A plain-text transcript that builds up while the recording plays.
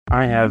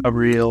I have a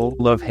real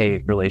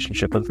love-hate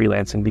relationship with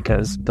freelancing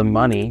because the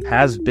money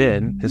has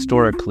been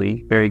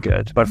historically very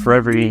good. But for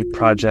every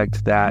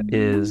project that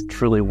is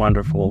truly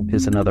wonderful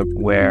is another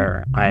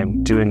where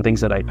I'm doing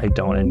things that I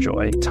don't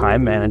enjoy.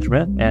 Time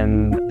management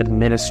and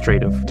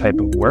administrative type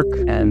of work.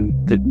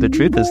 And the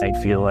truth is I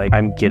feel like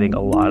I'm getting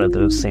a lot of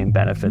those same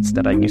benefits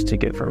that I used to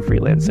get from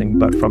freelancing,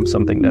 but from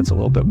something that's a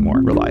little bit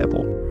more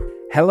reliable.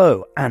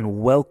 Hello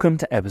and welcome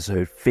to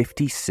episode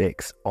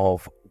 56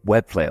 of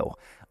Webflail.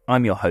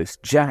 I'm your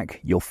host,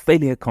 Jack, your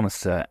failure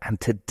connoisseur, and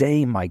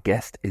today my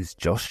guest is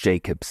Josh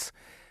Jacobs.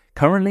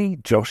 Currently,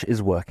 Josh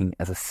is working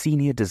as a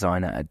senior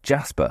designer at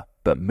Jasper,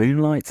 but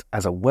moonlights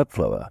as a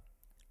Webflower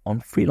on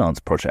freelance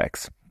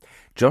projects.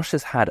 Josh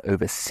has had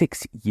over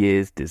 6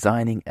 years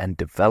designing and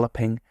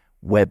developing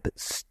web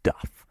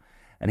stuff,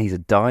 and he's a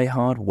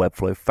die-hard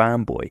Webflow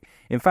fanboy.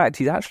 In fact,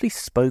 he's actually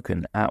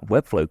spoken at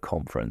Webflow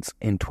conference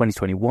in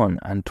 2021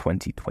 and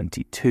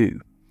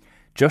 2022.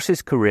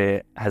 Josh's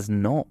career has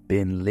not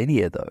been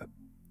linear though.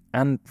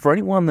 And for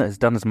anyone that has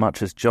done as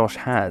much as Josh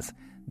has,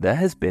 there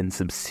has been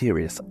some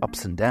serious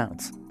ups and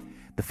downs.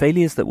 The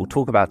failures that we'll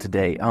talk about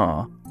today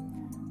are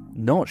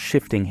not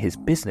shifting his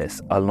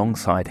business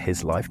alongside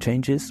his life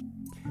changes,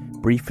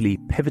 briefly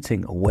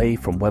pivoting away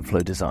from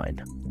Webflow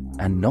design,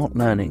 and not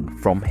learning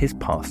from his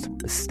past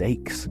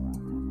mistakes.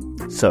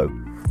 So,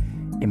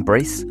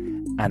 embrace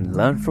and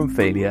learn from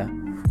failure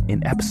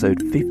in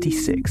episode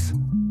 56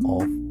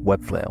 of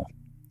Webflail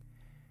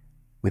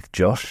with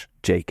Josh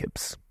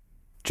Jacobs.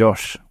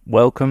 Josh,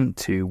 welcome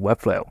to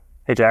Webflail.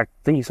 Hey Jack,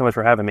 thank you so much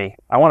for having me.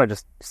 I want to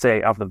just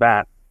say off the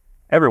bat,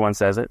 everyone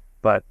says it,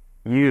 but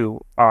you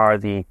are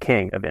the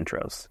king of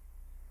intros.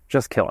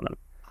 Just killing them.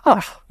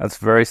 That's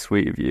very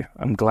sweet of you.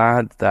 I'm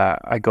glad that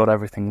I got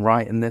everything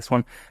right in this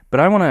one. But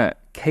I want to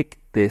kick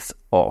this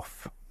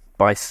off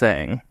by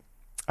saying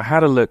I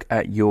had a look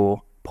at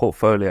your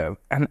portfolio,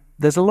 and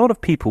there's a lot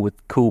of people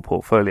with cool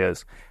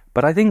portfolios,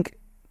 but I think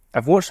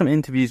I've watched some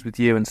interviews with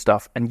you and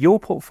stuff, and your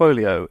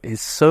portfolio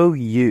is so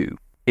you.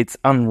 It's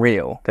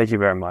unreal. Thank you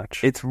very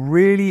much. It's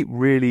really,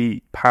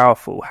 really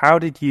powerful. How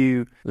did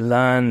you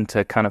learn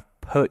to kind of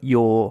put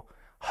your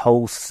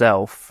whole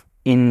self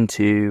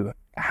into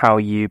how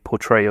you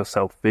portray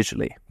yourself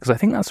visually? Because I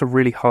think that's a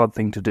really hard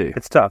thing to do.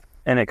 It's tough,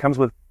 and it comes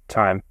with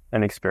time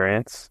and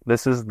experience.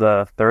 This is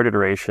the third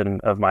iteration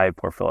of my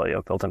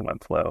portfolio built in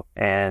Webflow,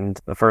 and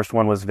the first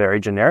one was very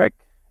generic.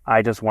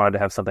 I just wanted to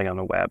have something on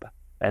the web.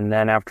 And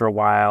then after a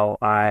while,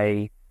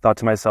 I thought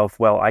to myself,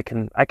 well, I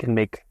can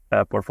make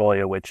a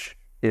portfolio which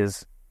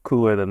is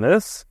cooler than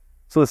this.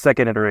 So the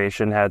second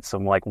iteration had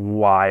some like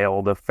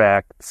wild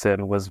effects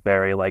and was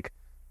very like,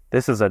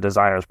 this is a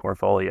designer's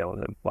portfolio,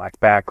 black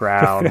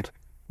background,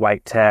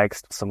 white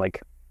text, some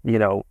like,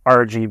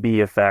 RGB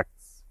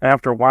effects. And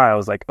after a while, I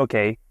was like,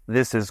 okay,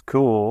 this is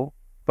cool,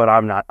 but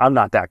I'm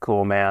not that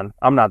cool, man.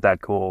 I'm not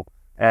that cool.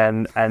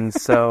 And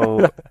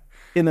so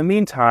in the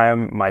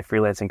meantime, my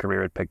freelancing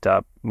career had picked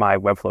up, my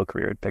Webflow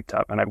career had picked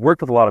up, and I've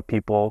worked with a lot of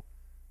people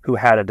who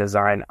had a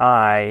design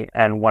eye,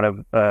 and one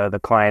of the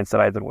clients that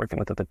I'd been working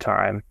with at the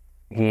time,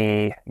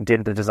 he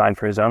did the design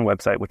for his own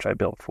website, which I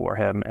built for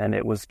him, and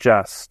it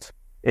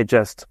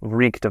just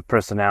reeked of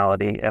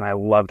personality, and I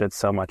loved it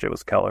so much. It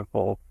was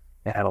colorful.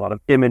 It had a lot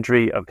of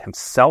imagery of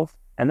himself,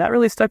 and that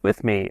really stuck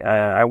with me.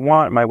 I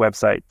want my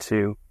website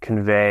to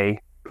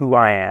convey who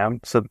I am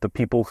so that the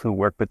people who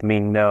work with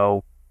me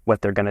know what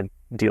they're going to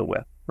deal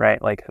with,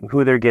 right? Like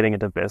who they're getting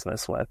into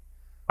business with.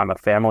 I'm a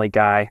family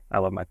guy. I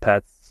love my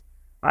pets.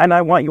 And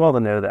I want you all to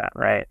know that,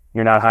 right?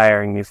 You're not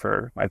hiring me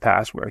for my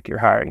past work. You're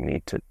hiring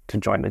me to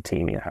join the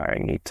team. You're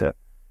hiring me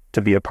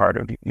to be a part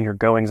of your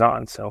goings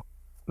on. So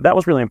that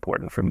was really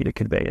important for me to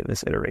convey in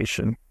this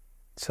iteration.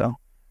 So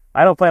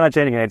I don't plan on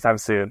changing it anytime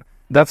soon.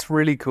 That's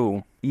really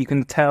cool. You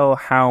can tell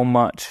how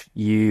much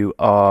you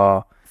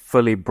are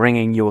fully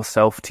bringing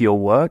yourself to your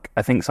work.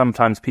 I think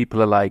sometimes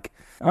people are like,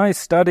 I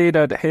studied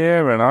at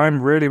here and I'm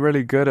really,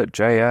 really good at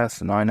JS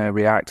and I know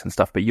React and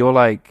stuff. But you're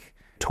like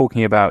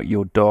talking about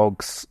your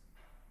dogs,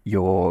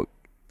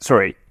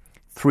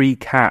 3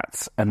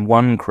 cats and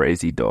 1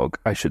 crazy dog,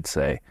 I should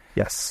say.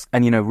 Yes.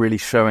 And, really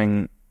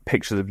showing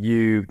pictures of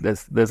you.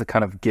 There's a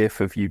kind of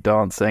gif of you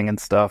dancing and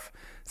stuff.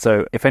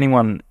 So if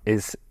anyone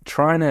is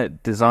trying to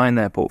design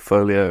their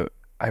portfolio,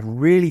 I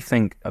really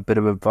think a bit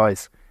of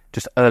advice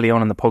just early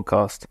on in the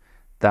podcast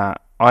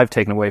that I've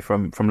taken away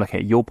from looking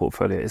at your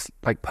portfolio is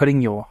like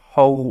putting your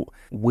whole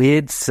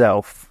weird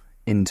self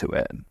into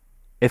it.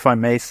 If I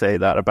may say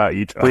that about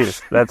you, Josh.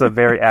 Please, that's a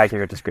very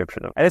accurate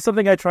description. And it's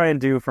something I try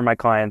and do for my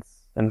clients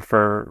and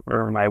for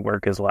my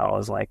work as well,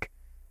 is like,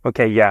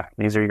 okay, yeah,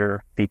 these are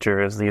your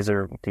features. These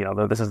are,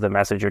 this is the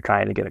message you're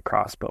trying to get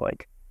across. But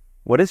like,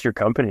 what is your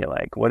company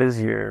like? What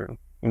is your,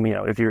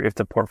 if it's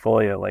a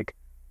portfolio, like,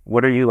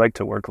 what are you like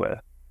to work with?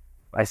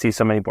 I see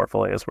so many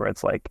portfolios where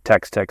it's like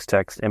text,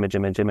 image,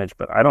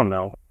 but I don't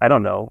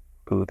know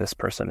who this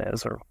person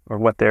is or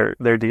what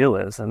their deal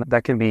is. And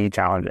that can be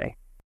challenging.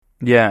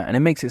 Yeah, and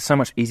it makes it so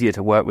much easier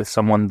to work with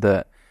someone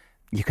that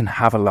you can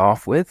have a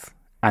laugh with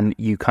and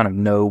you kind of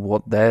know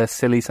what their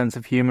silly sense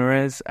of humor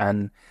is.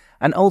 And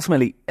And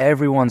ultimately,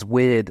 everyone's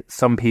weird.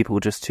 Some people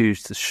just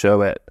choose to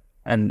show it.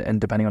 And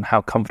depending on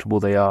how comfortable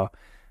they are,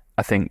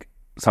 I think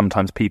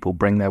sometimes people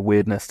bring their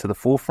weirdness to the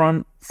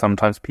forefront.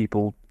 Sometimes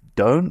people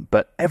don't.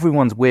 But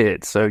everyone's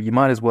weird. So you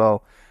might as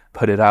well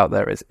put it out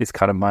there, is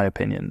kind of my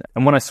opinion.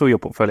 And when I saw your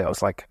portfolio, I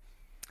was like,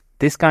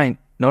 this guy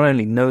not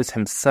only knows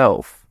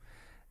himself,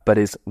 but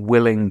is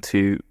willing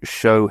to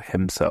show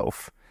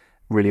himself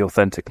really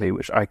authentically,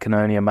 which I can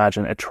only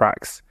imagine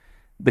attracts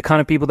the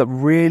kind of people that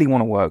really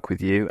want to work with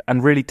you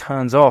and really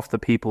turns off the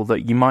people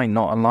that you might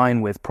not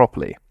align with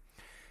properly.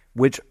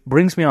 Which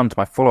brings me on to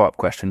my follow-up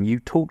question. You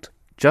talked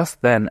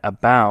just then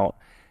about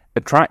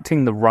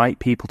attracting the right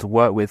people to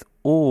work with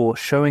or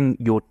showing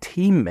your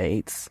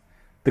teammates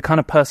the kind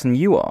of person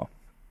you are,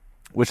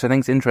 which I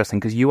think is interesting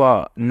because you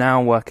are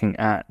now working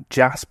at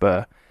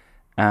Jasper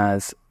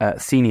as a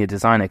senior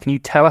designer. Can you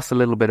tell us a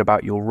little bit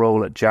about your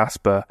role at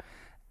Jasper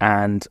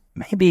and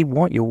maybe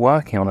what you're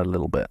working on a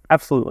little bit?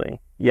 Absolutely.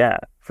 Yeah,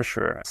 for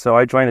sure. So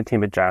I joined the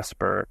team at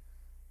Jasper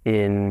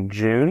in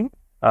June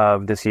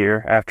of this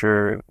year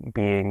after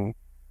being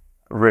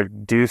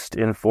reduced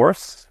in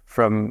force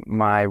from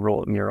my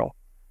role at Mural.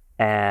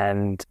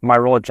 And my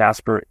role at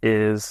Jasper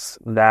is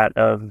that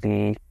of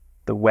the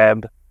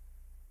web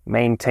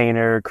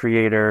maintainer,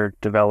 creator,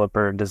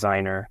 developer,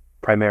 designer.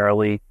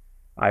 Primarily,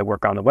 I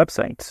work on the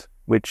website,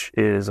 which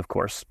is, of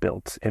course,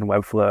 built in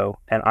Webflow.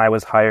 And I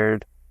was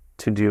hired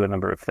to do a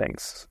number of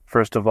things.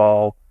 First of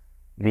all,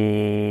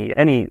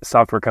 any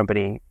software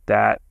company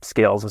that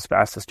scales as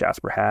fast as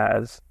Jasper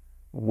has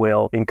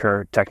will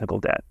incur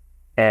technical debt.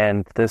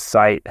 And this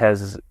site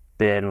has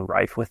been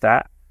rife with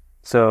that.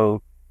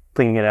 So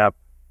cleaning it up,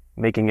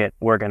 making it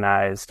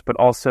organized, but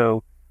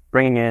also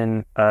bringing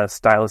in a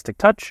stylistic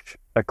touch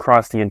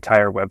across the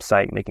entire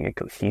website, making it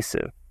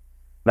cohesive.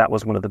 That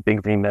was one of the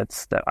big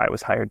remits that I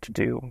was hired to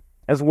do,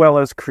 as well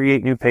as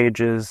create new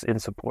pages in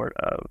support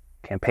of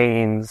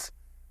campaigns,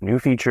 new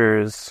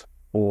features,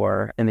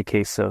 or in the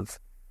case of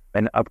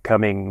an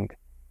upcoming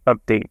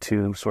update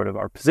to sort of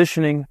our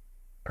positioning,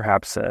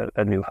 perhaps a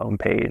new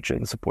homepage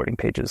and supporting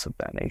pages of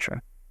that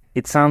nature.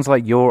 It sounds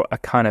like you're a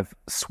kind of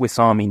Swiss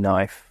Army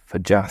knife for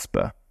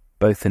Jasper,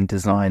 both in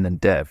design and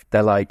dev.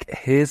 They're like,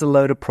 here's a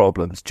load of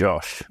problems,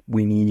 Josh.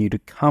 We need you to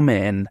come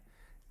in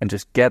and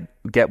just get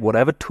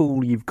whatever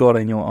tool you've got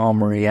in your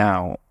armory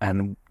out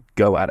and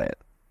go at it.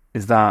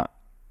 Is that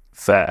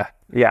fair?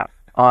 Yeah.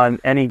 On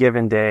any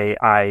given day,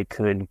 I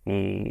could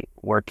be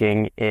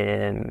working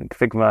in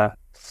Figma,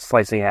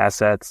 slicing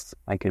assets.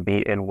 I could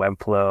be in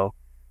Webflow,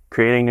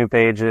 creating new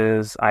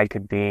pages. I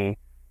could be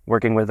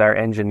working with our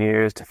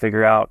engineers to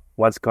figure out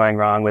what's going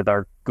wrong with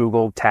our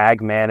Google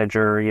Tag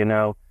Manager,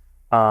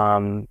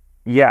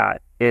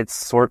 it's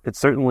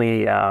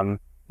certainly a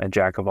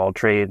jack of all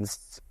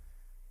trades,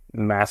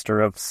 master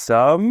of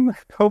some,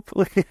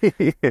 hopefully.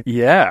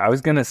 Yeah, I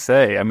was going to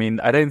say, I mean,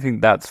 I don't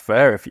think that's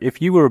fair.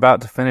 If you were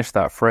about to finish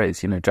that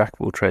phrase, jack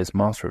of all trades,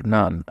 master of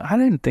none, I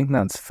don't think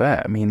that's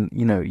fair. I mean,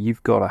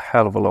 you've got a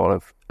hell of a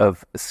lot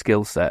of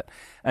skill set.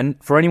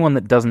 And for anyone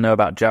that doesn't know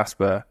about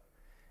Jasper,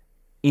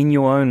 in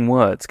your own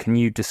words, can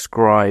you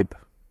describe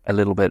a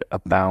little bit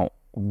about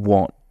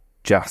what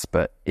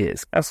Jasper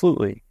is?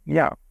 Absolutely,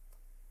 yeah.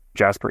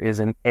 Jasper is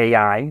an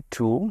AI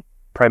tool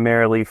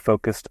primarily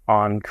focused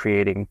on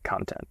creating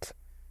content.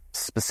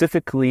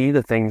 Specifically,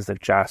 the things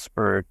that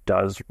Jasper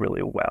does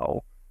really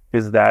well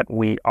is that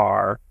we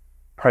are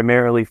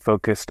primarily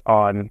focused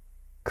on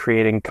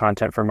creating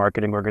content for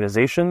marketing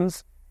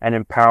organizations and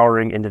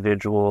empowering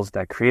individuals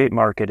that create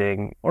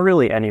marketing, or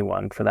really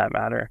anyone for that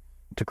matter,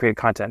 to create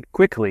content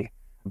quickly,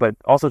 but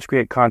also to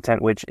create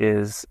content which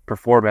is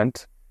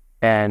performant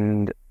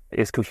and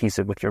is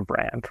cohesive with your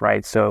brand,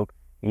 right? So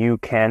you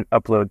can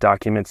upload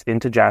documents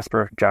into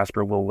Jasper.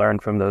 Jasper will learn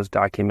from those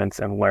documents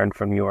and learn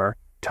from your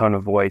tone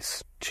of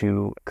voice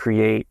to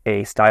create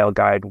a style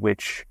guide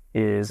which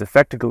is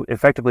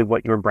effectively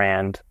what your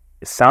brand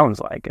sounds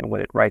like and what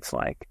it writes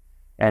like.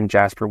 And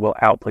Jasper will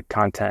output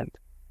content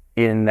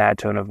in that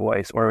tone of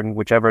voice or in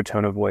whichever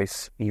tone of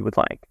voice you would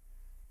like.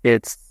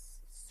 It's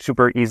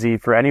super easy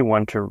for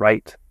anyone to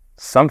write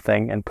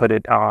something and put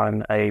it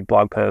on a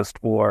blog post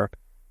or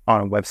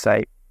on a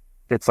website.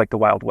 It's like the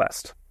Wild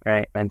West,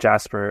 right? And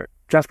Jasper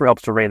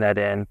helps to rein that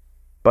in,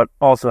 but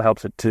also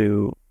helps it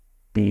to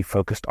be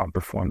focused on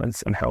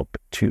performance and help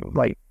to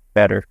write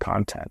better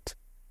content.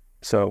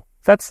 So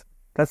that's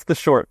the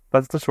short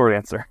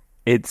answer.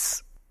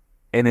 It's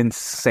an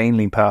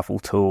insanely powerful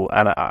tool,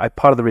 and I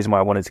part of the reason why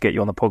I wanted to get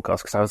you on the podcast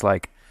because I was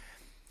like,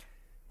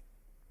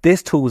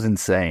 this tool is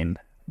insane.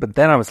 But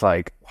then I was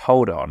like,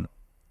 hold on,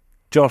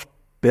 Josh,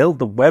 build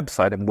the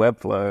website in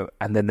Webflow,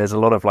 and then there's a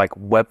lot of like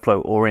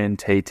Webflow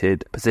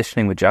orientated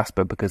positioning with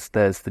Jasper because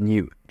there's the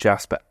new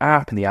Jasper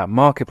app and the app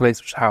marketplace,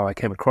 which is how I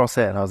came across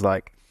it. And I was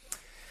like,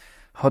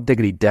 hot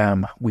diggity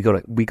damn, we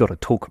got to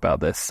talk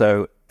about this.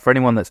 So for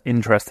anyone that's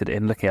interested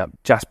in looking up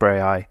Jasper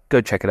AI,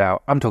 go check it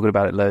out. I'm talking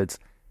about it loads.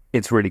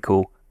 It's really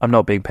cool. I'm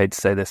not being paid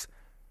to say this,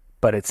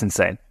 but it's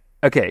insane.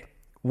 Okay,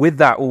 with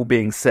that all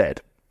being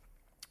said,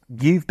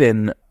 you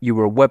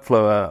were a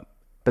Webflower,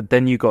 but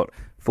then you got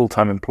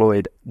full-time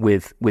employed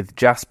with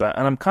Jasper.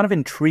 And I'm kind of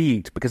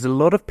intrigued because a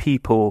lot of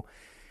people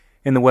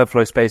in the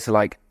Webflow space are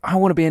like, I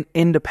want to be an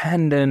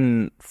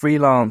independent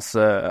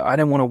freelancer. I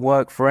don't want to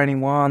work for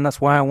anyone.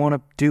 That's why I want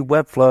to do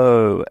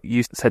Webflow.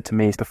 You said to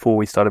me before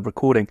we started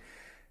recording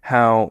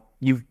how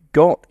you've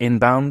got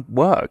inbound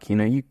work. You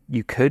know,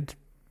 you could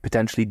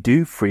potentially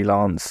do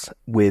freelance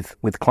with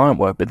client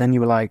work, but then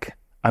you were like,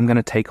 I'm going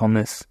to take on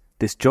this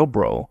job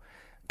role.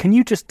 Can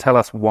you just tell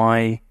us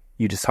why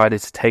you decided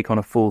to take on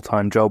a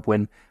full-time job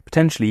when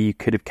potentially you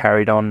could have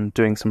carried on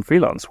doing some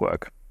freelance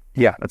work?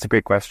 Yeah, that's a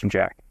great question,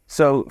 Jack.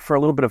 So for a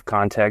little bit of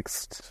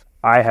context,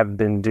 I have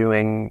been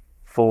doing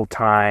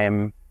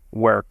full-time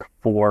work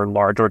for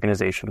large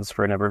organizations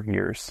for a number of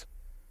years.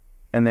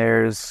 And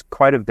there's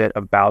quite a bit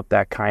about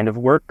that kind of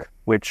work,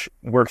 which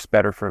works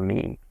better for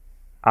me.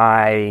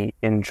 I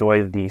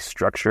enjoy the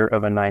structure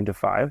of a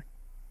 9-to-5.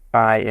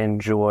 I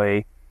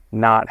enjoy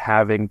not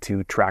having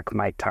to track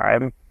my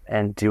time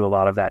and do a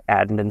lot of that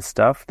admin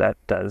stuff that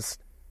does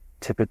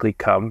typically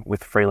come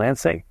with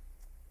freelancing.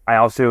 I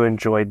also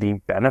enjoy the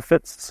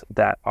benefits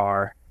that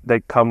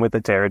come with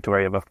the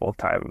territory of a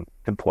full-time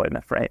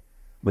employment, right?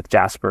 With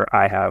Jasper,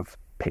 I have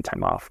paid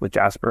time off. With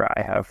Jasper,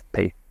 I have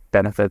paid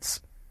benefits,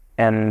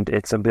 and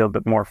it's a little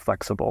bit more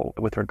flexible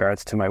with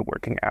regards to my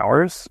working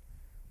hours.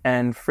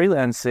 And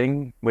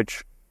freelancing,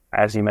 which,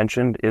 as you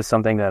mentioned, is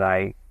something that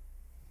I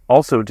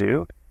also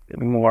do,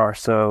 more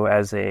so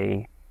as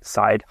a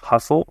side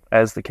hustle,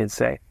 as the kids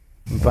say.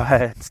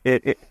 But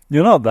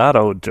You're not that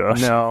old,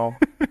 Josh. No.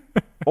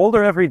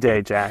 Older every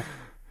day, Jack.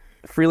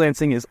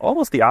 Freelancing is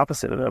almost the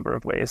opposite in a number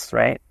of ways,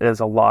 right? There's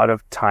a lot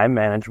of time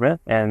management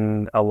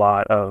and a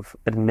lot of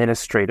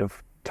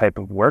administrative type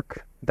of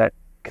work that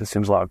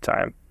consumes a lot of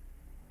time.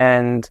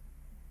 And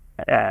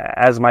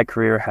as my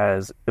career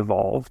has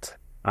evolved,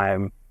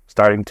 I'm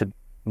starting to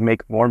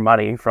make more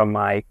money from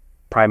my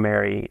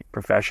primary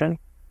profession.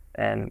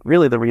 And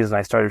really the reason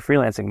I started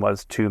freelancing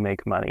was to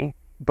make money,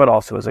 but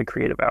also as a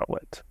creative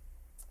outlet.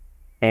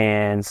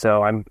 And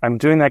so I'm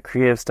doing that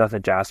creative stuff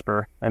at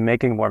Jasper. I'm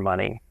making more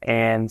money.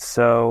 And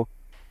so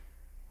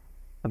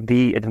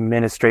the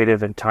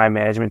administrative and time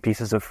management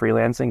pieces of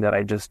freelancing that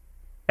I just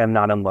am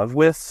not in love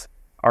with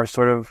are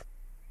sort of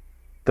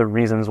the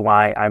reasons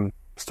why I'm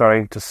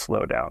starting to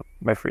slow down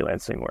my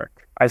freelancing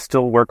work. I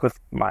still work with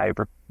my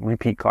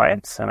repeat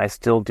clients, and I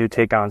still do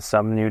take on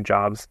some new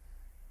jobs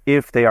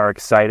if they are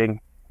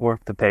exciting or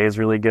if the pay is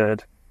really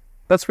good.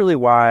 That's really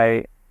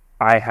why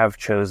I have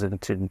chosen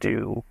to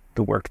do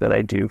the work that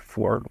I do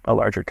for a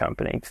larger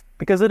company,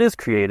 because it is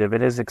creative,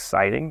 it is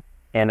exciting,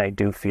 and I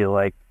do feel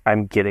like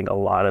I'm getting a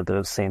lot of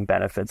those same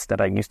benefits that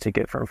I used to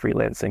get from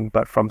freelancing,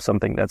 but from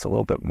something that's a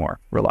little bit more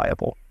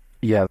reliable.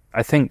 Yeah,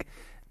 I think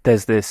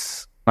there's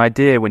this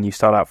idea when you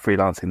start out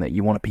freelancing that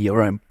you want to be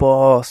your own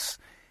boss,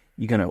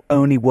 you're going to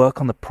only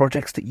work on the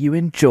projects that you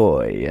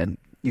enjoy, and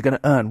you're going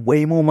to earn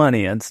way more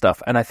money and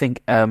stuff. And I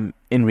think in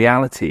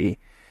reality,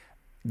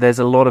 there's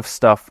a lot of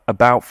stuff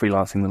about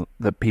freelancing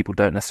that people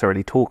don't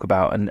necessarily talk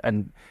about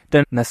and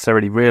don't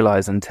necessarily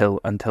realize until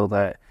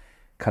they're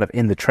kind of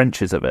in the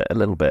trenches of it a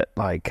little bit,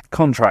 like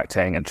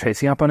contracting and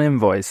chasing up on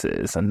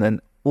invoices and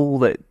then all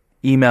the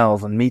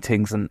emails and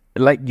meetings, and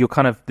like you're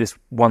kind of this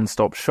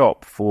one-stop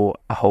shop for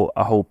a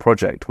whole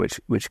project,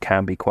 which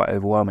can be quite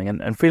overwhelming.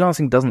 And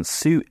freelancing doesn't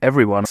suit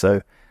everyone.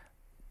 So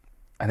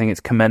I think it's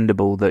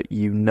commendable that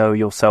you know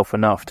yourself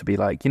enough to be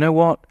like, you know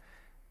what,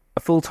 a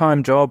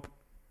full-time job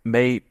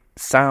may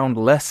sound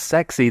less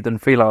sexy than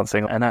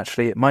freelancing, and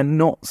actually it might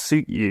not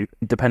suit you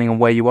depending on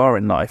where you are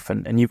in life,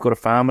 and you've got a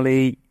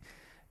family.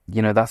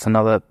 You know, that's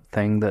another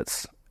thing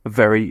that's a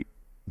very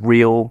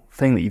real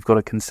thing that you've got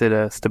to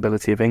consider,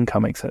 stability of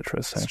income,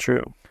 etc. So. It's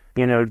true.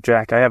 You know,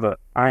 Jack, I have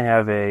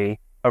a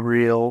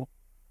real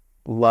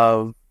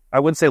love, I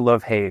wouldn't say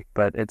love-hate,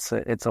 but it's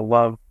a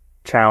love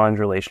challenge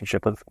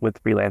relationship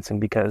with freelancing,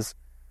 because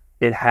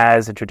it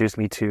has introduced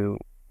me to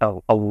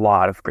a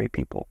lot of great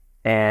people.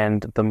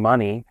 And the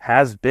money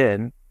has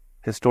been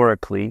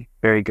historically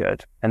very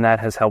good, and that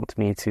has helped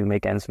me to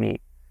make ends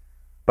meet.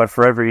 But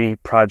for every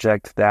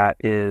project that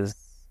is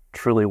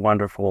truly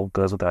wonderful,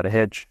 goes without a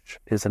hitch,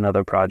 is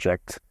another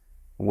project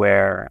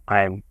where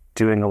I'm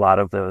doing a lot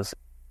of those,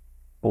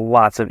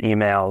 lots of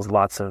emails,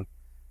 lots of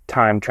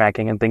time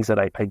tracking and things that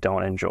I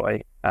don't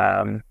enjoy.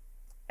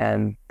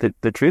 And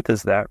the truth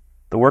is that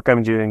the work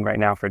I'm doing right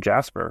now for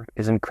Jasper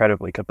is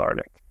incredibly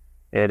cathartic.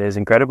 It is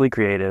incredibly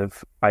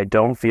creative. I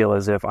don't feel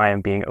as if I am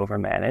being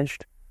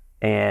overmanaged,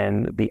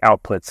 and the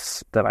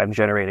outputs that I'm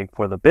generating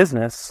for the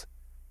business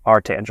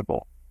are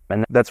tangible.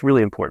 And that's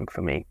really important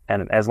for me.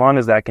 And as long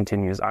as that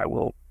continues, I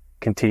will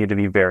continue to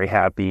be very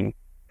happy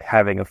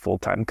having a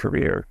full-time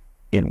career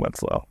in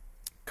Webflow.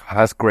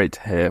 That's great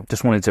to hear.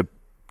 Just wanted to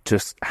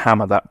just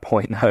hammer that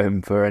point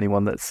home for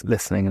anyone that's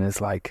listening and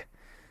is like,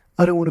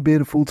 I don't want to be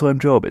in a full-time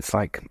job. It's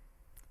like,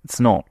 it's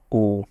not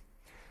all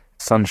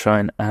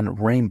sunshine and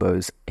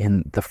rainbows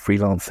in the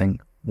freelancing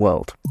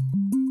world.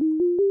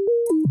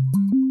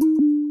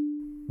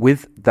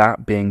 With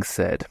that being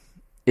said,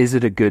 is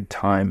it a good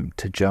time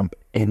to jump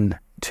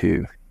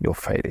into your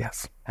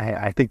failures?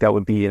 I think that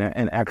would be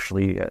an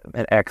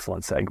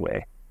excellent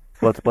segue.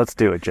 Let's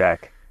do it,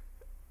 Jack.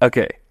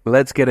 Okay,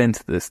 let's get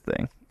into this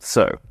thing.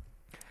 So,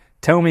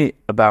 tell me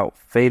about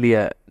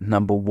failure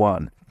number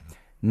 1.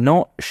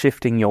 Not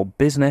shifting your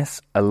business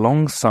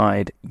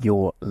alongside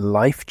your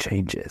life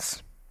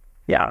changes.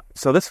 Yeah,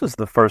 so this was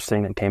the first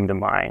thing that came to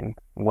mind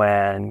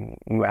when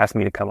you asked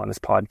me to come on this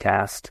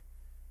podcast.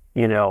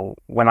 You know,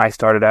 when I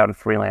started out in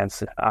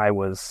freelance, I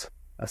was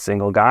a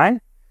single guy.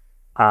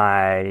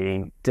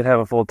 I did have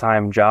a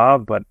full-time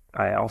job, but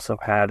I also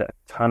had a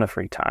ton of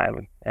free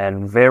time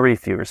and very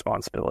few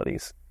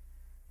responsibilities.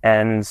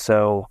 And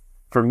so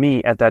for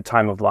me at that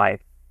time of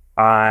life,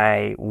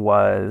 I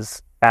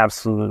was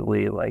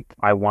absolutely like,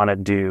 I want to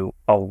do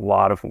a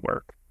lot of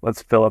work.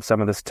 Let's fill up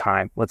some of this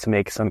time. Let's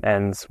make some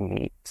ends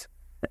meet.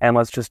 And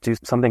let's just do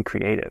something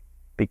creative.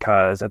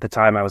 Because at the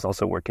time I was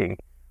also working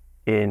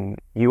in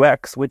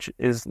UX, which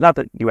is not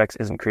that UX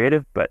isn't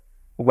creative, but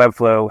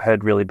Webflow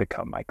had really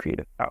become my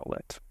creative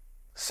outlet.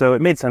 So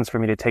it made sense for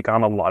me to take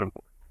on a lot of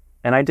work.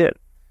 And I did.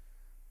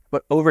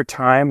 But over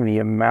time, the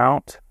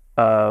amount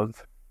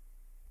of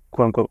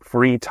quote unquote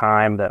free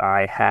time that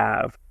I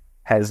have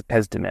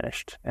has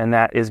diminished. And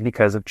that is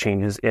because of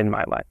changes in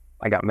my life.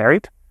 I got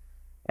married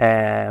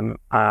and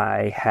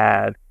I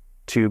had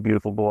 2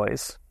 beautiful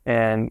boys.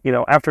 And, you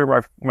know,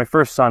 after my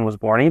first son was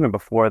born, even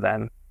before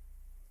then,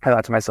 I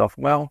thought to myself,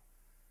 well,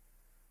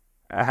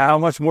 how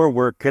much more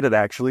work could it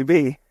actually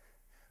be?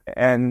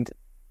 And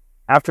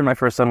after my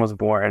first son was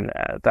born,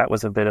 that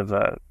was a bit of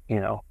a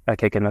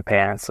kick in the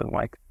pants. And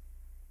like,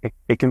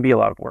 it can be a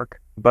lot of work.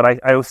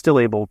 But I was still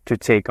able to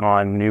take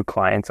on new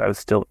clients. I was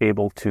still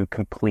able to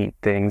complete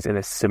things in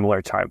a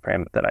similar time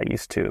frame that I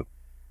used to.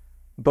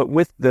 But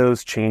with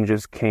those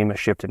changes came a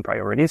shift in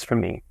priorities for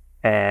me,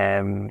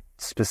 and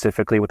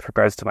specifically with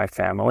regards to my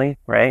family,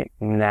 right?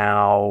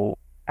 Now,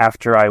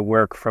 after I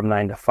work from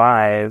 9 to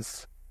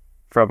 5,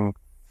 from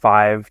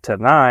 5 to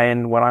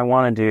 9, what I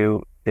want to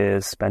do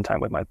is spend time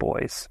with my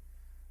boys.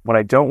 What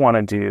I don't want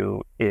to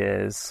do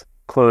is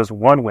close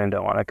one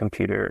window on a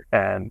computer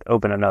and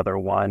open another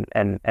one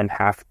and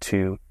have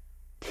to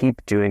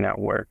keep doing that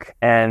work.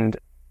 And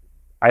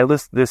I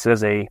list this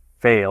as a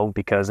fail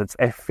because it's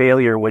a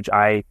failure which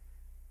I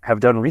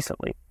have done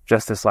recently.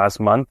 Just this last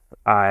month,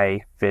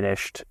 I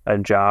finished a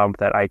job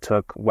that I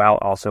took while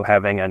also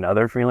having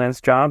another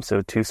freelance job,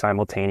 so 2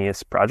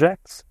 simultaneous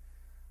projects.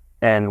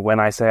 And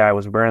when I say I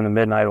was burning the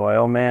midnight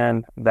oil,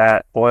 man,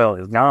 that oil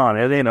is gone.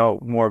 It ain't no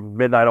more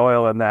midnight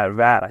oil in that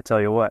vat, I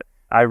tell you what.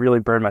 I really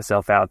burned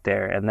myself out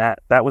there, and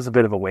that was a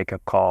bit of a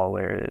wake-up call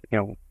where, you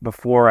know,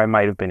 before I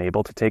might have been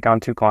able to take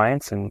on 2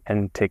 clients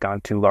and take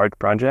on 2 large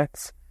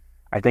projects,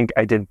 I think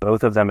I did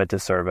both of them a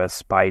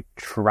disservice by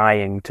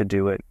trying to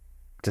do it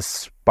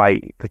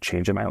despite the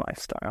change in my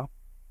lifestyle.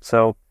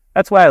 So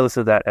that's why I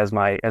listed that as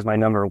my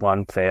number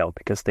 1 fail,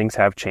 because things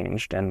have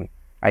changed and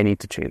I need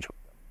to change.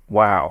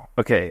 Wow.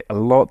 Okay, a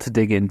lot to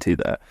dig into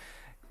there.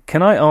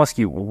 Can I ask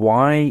you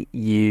why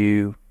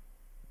you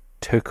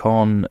took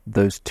on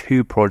those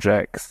 2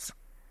 projects?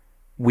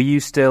 Were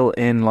you still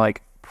in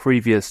like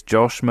previous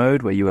Josh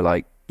mode where you were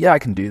like, yeah, I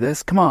can do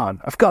this. Come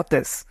on, I've got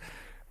this.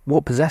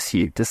 What possessed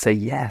you to say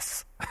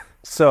yes?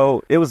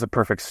 So it was a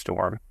perfect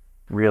storm,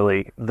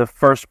 really. The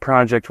first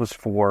project was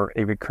for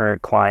a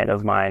recurrent client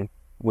of mine,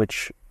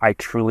 which I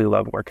truly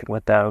love working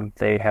with them.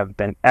 They have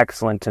been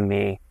excellent to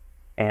me,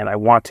 and I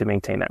want to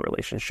maintain that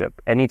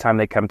relationship. Anytime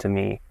they come to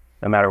me,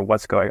 no matter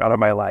what's going on in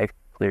my life,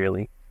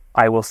 clearly,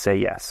 I will say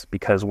yes,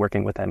 because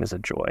working with them is a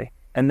joy.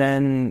 And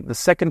then the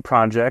second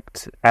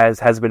project, as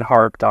has been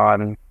harped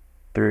on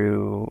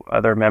through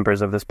other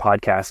members of this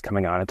podcast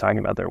coming on and talking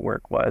about their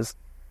work, was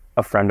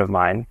a friend of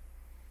mine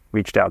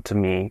reached out to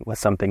me with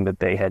something that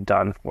they had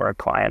done for a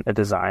client, a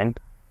design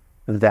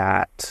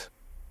that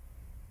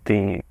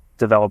the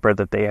developer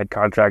that they had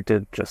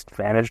contracted just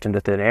vanished into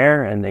thin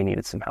air and they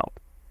needed some help.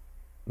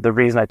 The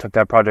reason I took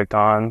that project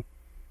on,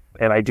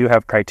 and I do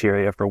have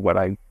criteria for what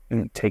I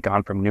take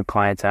on from new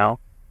clientele,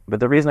 but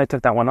the reason I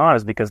took that one on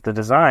is because the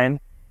design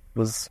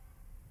was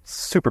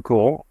super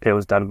cool. It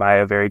was done by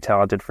a very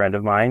talented friend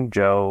of mine,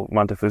 Joe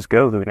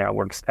Montefusco, who now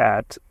works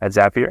at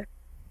Zapier.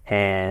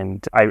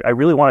 And I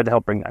really wanted to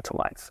help bring that to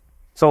life.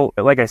 So,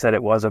 like I said,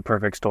 it was a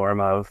perfect storm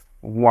of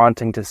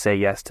wanting to say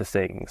yes to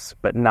things,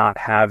 but not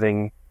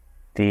having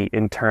the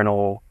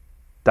internal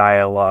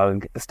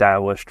dialogue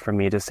established for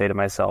me to say to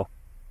myself,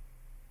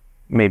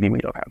 maybe we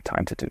don't have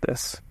time to do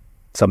this.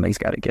 Something's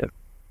got to give.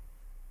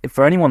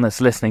 For anyone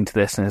that's listening to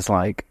this and is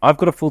like, I've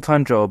got a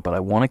full-time job, but I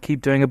want to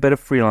keep doing a bit of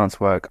freelance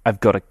work. I've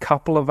got a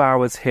couple of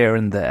hours here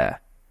and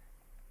there.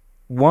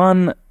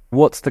 1,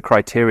 what's the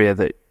criteria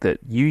that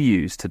you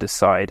use to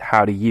decide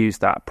how to use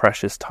that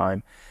precious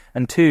time?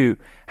 And 2,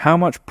 how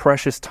much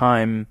precious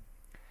time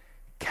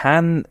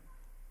can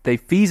they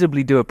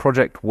feasibly do a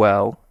project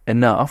well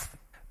enough,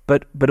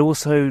 but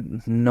also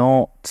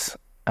not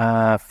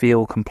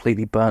feel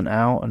completely burnt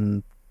out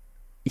and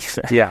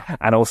Yeah.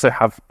 and also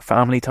have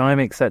family time,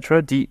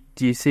 etc. Do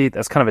you see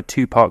that's kind of a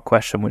two-part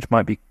question, which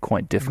might be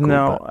quite difficult?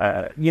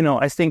 No,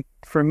 I think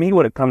for me,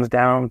 what it comes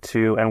down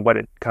to, and what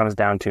it comes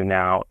down to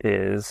now,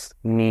 is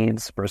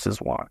needs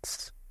versus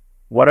wants.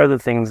 What are the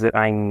things that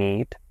I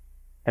need,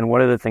 and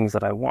what are the things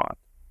that I want?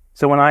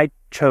 So when I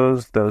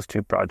chose those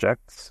two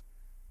projects,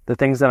 the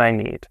things that I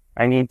need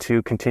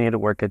to continue to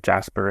work at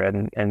Jasper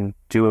and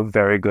do a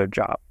very good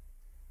job.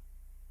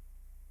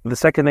 The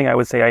second thing I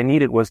would say I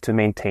needed was to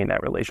maintain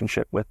that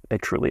relationship with a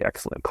truly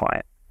excellent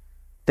client.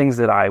 Things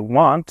that I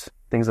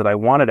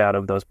wanted out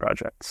of those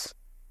projects: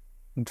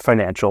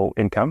 financial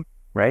income,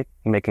 right?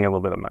 Making a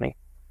little bit of money.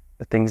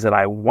 The things that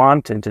I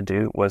wanted to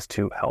do was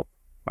to help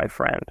my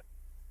friend,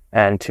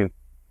 and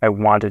I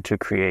wanted to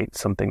create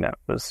something that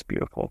was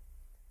beautiful.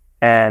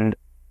 And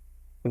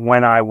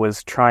when I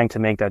was trying to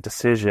make that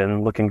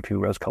decision, looking through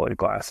rose-colored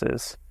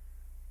glasses,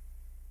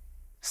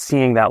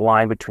 seeing that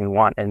line between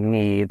want and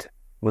need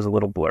was a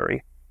little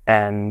blurry.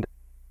 And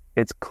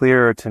it's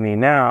clearer to me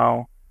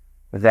now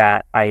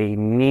that I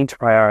need to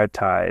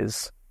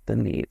prioritize the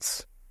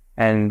needs.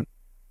 And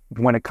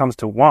when it comes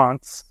to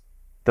wants,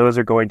 those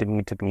are going to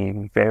need to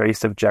be very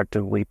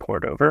subjectively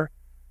poured over,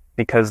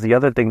 because the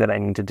other thing that I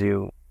need to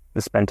do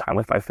is spend time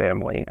with my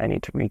family. I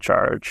need to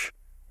recharge.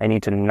 I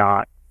need to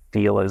not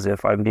feel as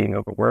if I'm being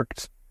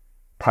overworked,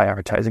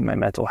 prioritizing my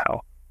mental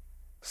health.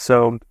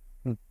 So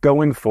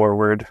going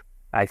forward,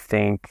 I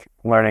think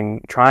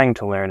trying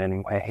to learn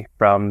anyway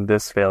from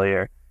this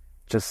failure,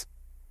 just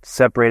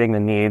separating the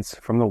needs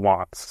from the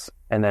wants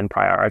and then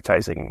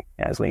prioritizing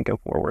as we go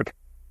forward.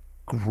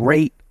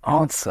 Great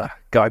answer.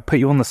 Guy, I put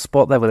you on the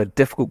spot there with a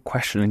difficult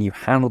question and you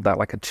handled that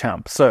like a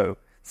champ. So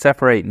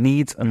separate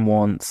needs and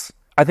wants.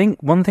 I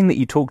think one thing that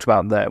you talked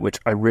about there, which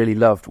I really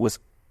loved, was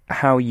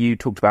how you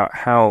talked about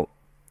how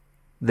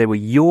they were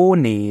your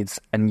needs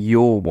and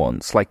your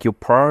wants. Like, you're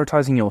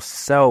prioritizing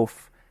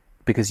yourself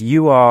because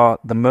you are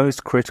the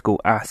most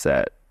critical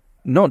asset,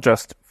 not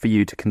just for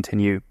you to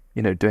continue,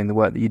 doing the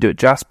work that you do at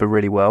Jasper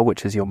really well,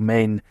 which is your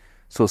main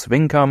source of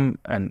income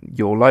and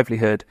your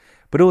livelihood,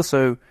 but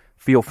also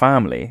for your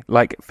family.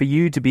 Like, for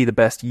you to be the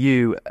best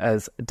you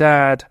as a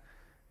dad,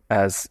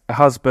 as a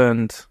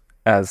husband,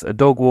 as a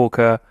dog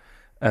walker,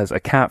 as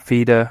a cat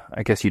feeder.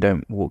 I guess you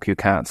don't walk your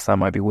cats, that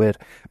might be weird.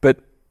 But,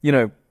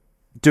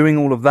 doing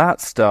all of that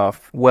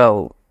stuff,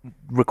 well,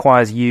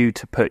 requires you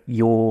to put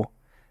your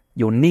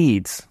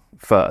needs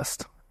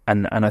first.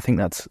 And I think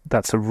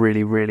that's a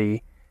really,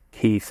 really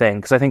key thing.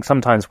 Because I think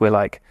sometimes we're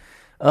like,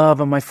 oh,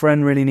 but my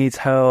friend really needs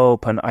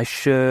help and I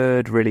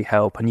should really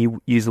help. And you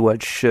use the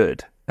word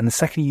should. And the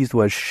second you use the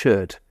word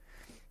should,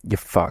 you're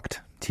fucked,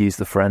 to use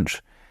the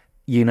French.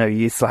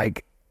 It's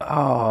like,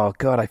 oh,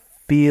 God, I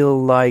feel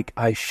like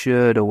I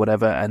should or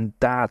whatever. And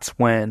that's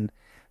when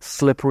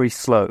slippery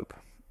slope.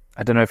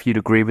 I don't know if you'd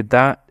agree with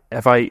that.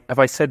 Have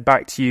I said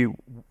back to you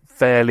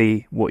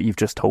fairly what you've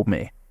just told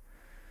me?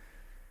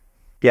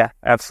 Yeah,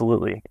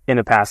 absolutely. In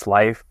a past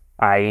life,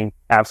 I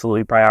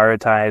absolutely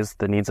prioritized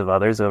the needs of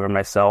others over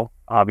myself.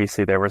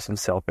 Obviously, there were some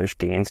selfish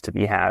gains to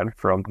be had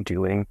from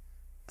doing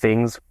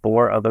things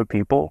for other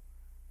people.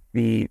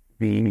 The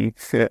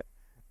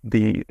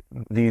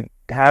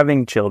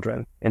having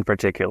children in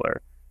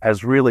particular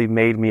has really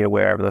made me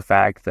aware of the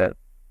fact that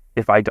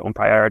if I don't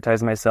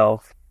prioritize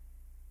myself,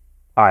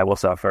 I will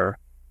suffer,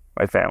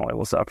 my family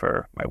will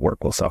suffer, my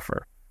work will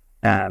suffer.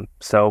 And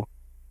so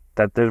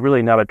that there's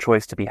really not a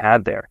choice to be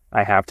had there.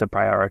 I have to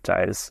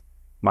prioritize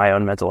my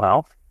own mental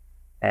health.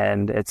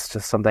 And it's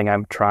just something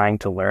I'm trying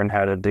to learn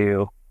how to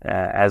do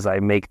as I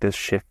make this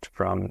shift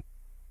from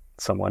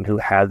someone who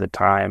had the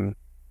time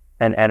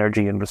and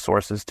energy and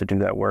resources to do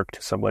that work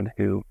to someone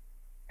who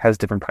has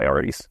different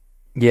priorities.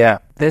 Yeah,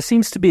 there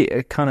seems to be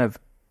a kind of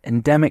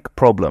endemic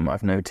problem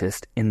I've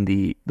noticed in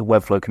the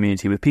Webflow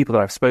community with people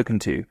that I've spoken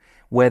to,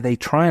 where they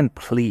try and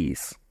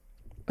please,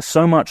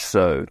 so much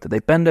so that they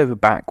bend over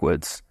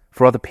backwards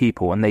for other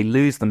people and they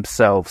lose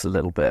themselves a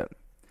little bit.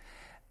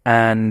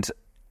 And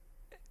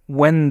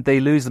when they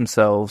lose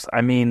themselves,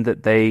 I mean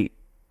that they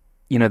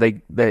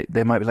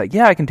might be like,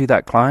 yeah, I can do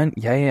that, client.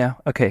 Yeah.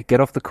 Okay, get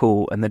off the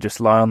call, and then just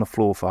lie on the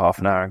floor for half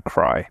an hour and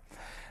cry.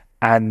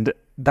 And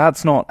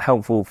that's not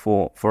helpful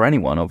for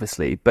anyone,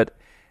 obviously. But,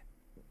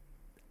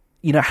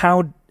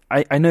 how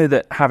I know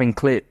that having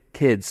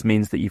kids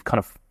means that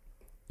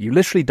you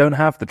literally don't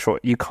have the choice.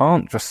 You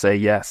can't just say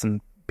yes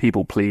and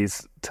people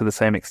please to the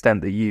same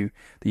extent that you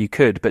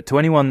could. But to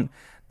anyone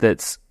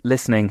that's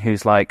listening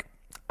who's like,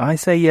 I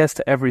say yes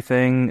to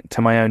everything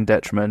to my own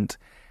detriment,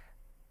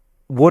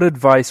 what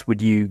advice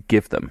would you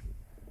give them?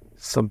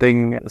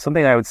 Something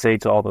I would say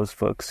to all those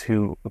folks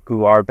who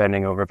are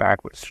bending over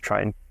backwards to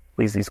try and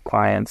please these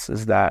clients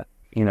is that,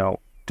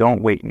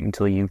 don't wait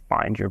until you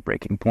find your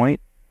breaking point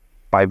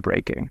by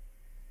breaking.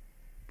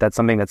 That's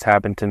something that's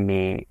happened to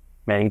me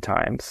many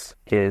times,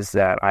 is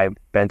that I've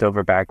bent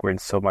over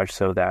backwards so much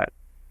so that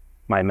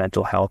my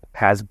mental health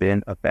has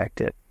been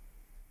affected.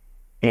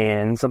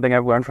 And something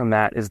I've learned from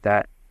that is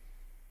that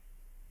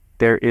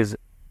there is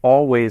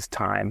always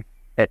time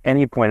at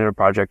any point in a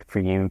project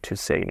for you to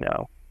say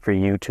no. for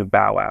you to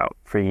bow out,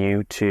 for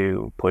you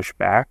to push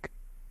back,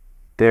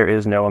 there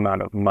is no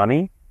amount of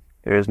money,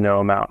 there is no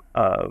amount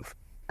of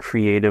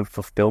creative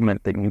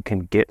fulfillment that you can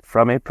get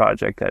from a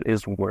project that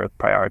is worth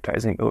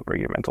prioritizing over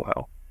your mental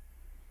health.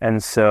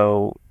 And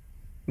so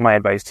my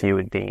advice to you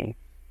would be,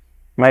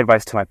 my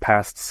advice to my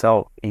past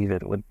self even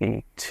would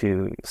be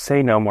to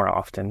say no more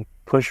often,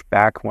 push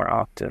back more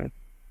often.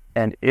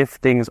 And if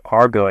things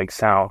are going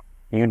south,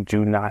 you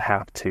do not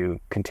have to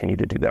continue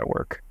to do that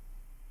work.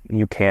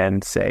 You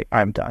can say,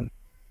 I'm done.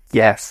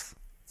 Yes,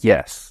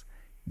 yes,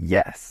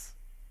 yes.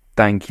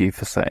 Thank you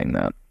for saying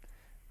that.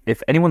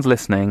 If anyone's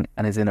listening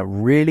and is in a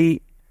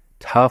really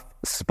tough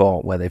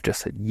spot where they've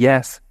just said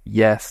yes,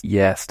 yes,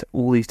 yes to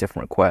all these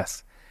different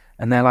requests,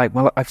 and they're like,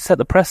 well, I've set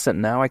the precedent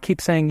now. I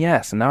keep saying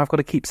yes, and now I've got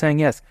to keep saying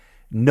yes.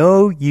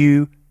 No,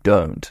 you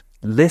don't.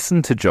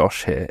 Listen to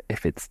Josh here.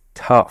 If it's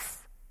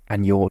tough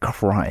and you're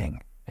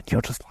crying and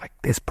you're just like,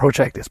 this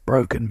project has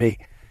broken me,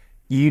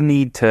 you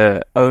need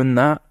to own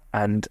that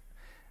and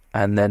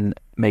then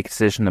make a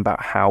decision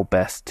about how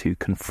best to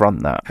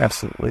confront that.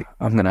 Absolutely.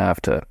 I'm going to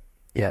have to,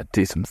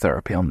 do some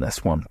therapy on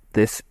this one.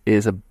 This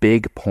is a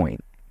big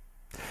point.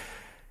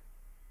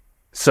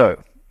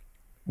 So,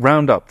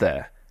 round up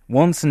there.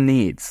 Wants and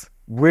needs.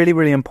 Really,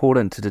 really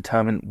important to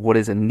determine what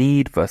is a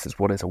need versus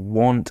what is a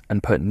want,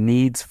 and put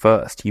needs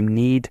first. You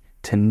need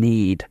to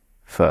need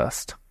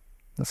first.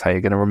 That's how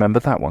you're going to remember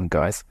that one,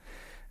 guys.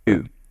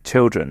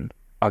 Children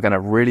are going to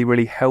really,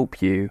 really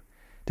help you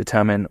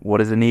determine what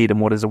is a need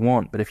and what is a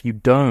want. But if you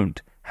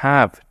don't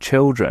have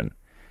children,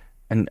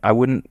 and I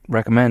wouldn't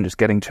recommend just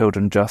getting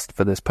children just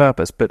for this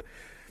purpose, but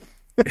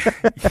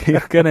you're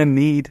going to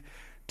need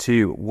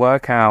to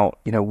work out,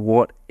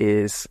 what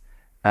is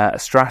a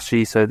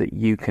strategy so that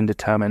you can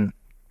determine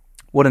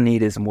what a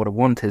need is and what a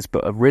want is.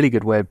 But a really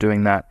good way of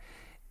doing that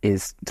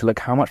is to look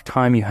how much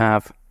time you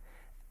have.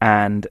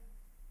 And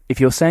if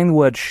you're saying the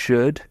word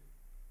should,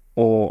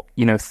 or,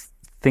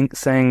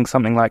 saying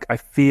something like, I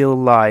feel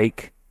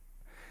like,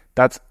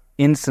 that's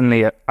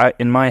instantly,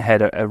 in my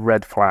head, a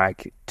red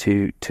flag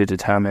to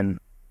determine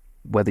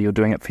whether you're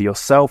doing it for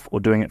yourself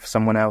or doing it for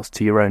someone else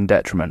to your own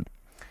detriment.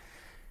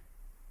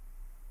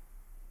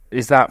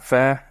 Is that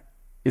fair?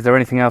 Is there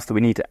anything else that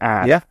we need to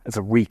add as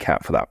a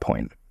recap for that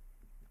point?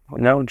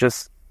 No,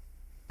 just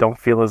don't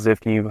feel as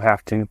if you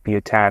have to be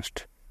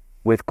attached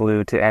with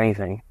glue to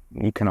anything.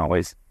 You can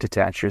always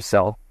detach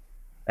yourself.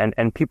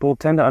 And people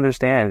tend to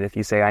understand if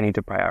you say, I need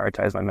to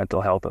prioritize my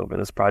mental health over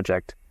this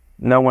project.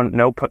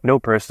 No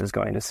person is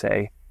going to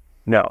say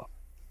no,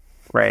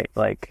 right?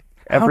 Like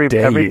every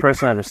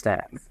person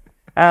understands.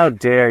 How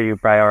dare you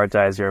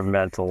prioritize your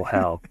mental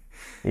health,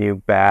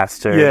 you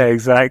bastard? Yeah,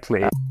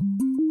 exactly.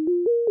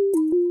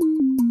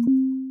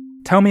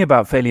 Tell me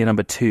about failure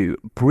number 2,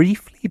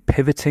 briefly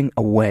pivoting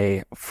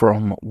away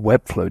from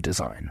Webflow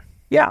design.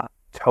 Yeah,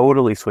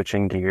 totally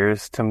switching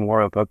gears to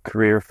more of a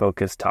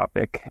career-focused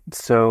topic.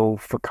 So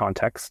for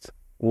context,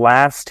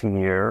 last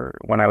year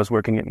when I was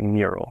working at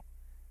Mural,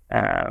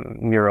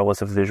 Mural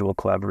is a visual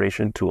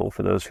collaboration tool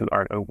for those who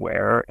aren't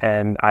aware,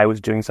 and I was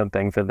doing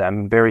something for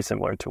them very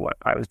similar to what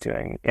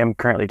I'm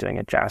currently doing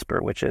at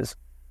Jasper, which is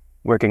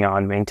working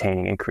on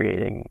maintaining and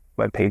creating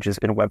web pages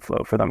in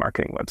Webflow for the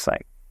marketing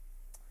website.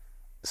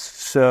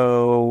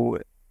 So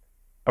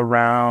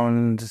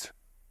around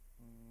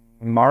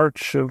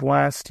March of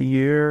last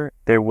year,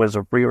 there was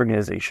a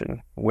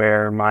reorganization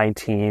where my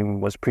team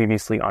was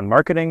previously on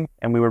marketing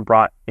and we were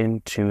brought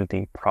into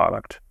the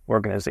product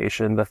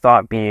organization. The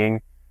thought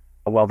being,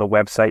 well, the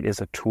website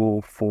is a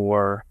tool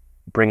for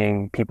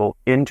bringing people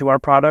into our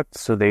product,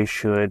 so they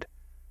should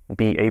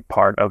be a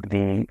part of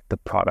the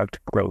product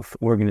growth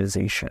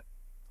organization.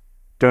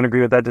 Don't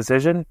agree with that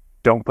decision?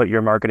 Don't put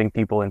your marketing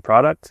people in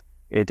product.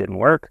 It didn't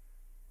work,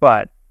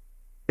 but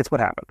it's what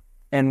happened.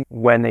 And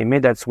when they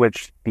made that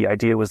switch, the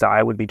idea was that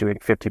I would be doing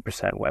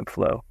 50%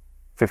 Webflow,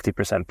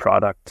 50%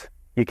 product.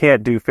 You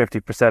can't do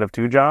 50% of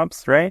two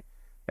jobs, right?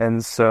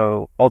 And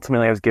so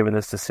ultimately I was given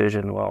this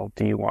decision, well,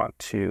 do you want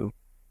to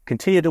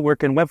continue to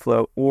work in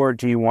Webflow or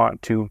do you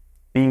want to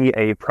be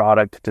a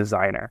product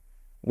designer?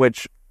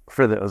 Which,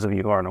 for those of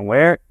you who aren't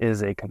aware,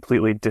 is a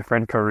completely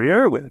different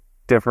career with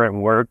different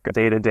work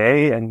day to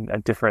day and a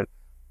different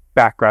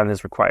background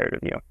is required of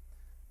you.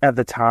 At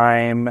the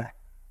time,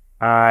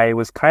 I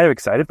was kind of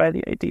excited by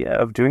the idea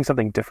of doing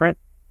something different.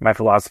 My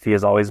philosophy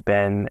has always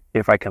been,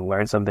 if I can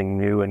learn something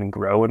new and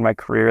grow in my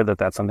career,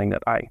 that's something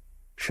that I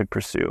should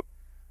pursue.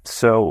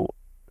 So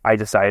I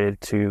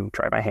decided to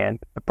try my hand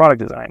at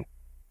product design.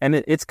 And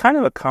it's kind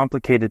of a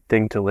complicated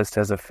thing to list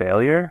as a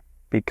failure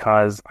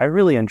because I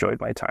really enjoyed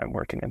my time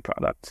working in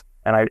product.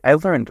 And I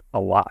learned a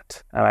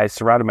lot. And I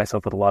surrounded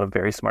myself with a lot of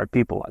very smart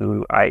people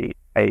who I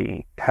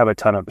have a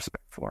ton of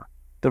respect for.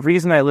 The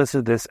reason I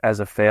listed this as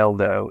a fail,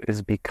 though,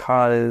 is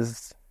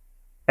because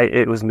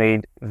it was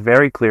made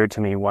very clear to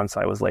me once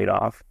I was laid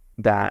off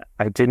that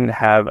I didn't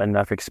have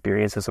enough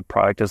experience as a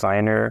product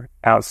designer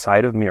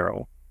outside of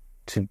Mural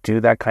to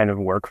do that kind of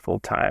work full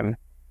time.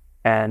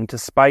 And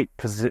despite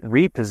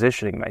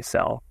repositioning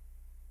myself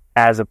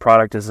as a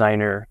product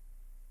designer,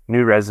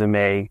 new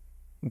resume,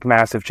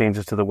 massive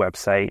changes to the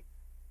website,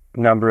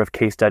 number of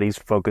case studies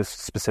focused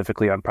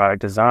specifically on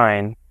product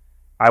design,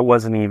 I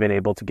wasn't even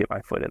able to get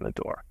my foot in the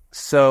door.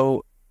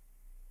 So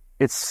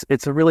it's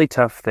a really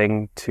tough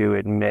thing to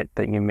admit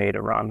that you made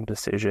a wrong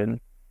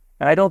decision.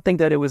 And I don't think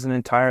that it was an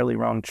entirely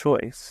wrong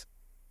choice.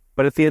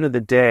 But at the end of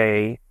the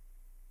day,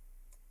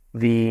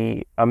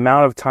 the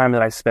amount of time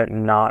that I spent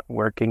not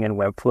working in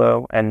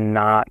Webflow and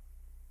not,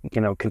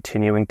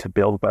 continuing to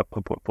build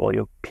Webflow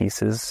portfolio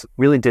pieces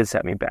really did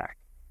set me back.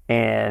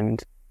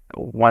 And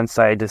once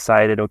I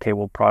decided, okay,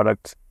 well,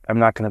 product, I'm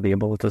not going to be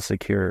able to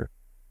secure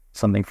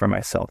something for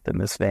myself in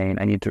this vein.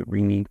 I need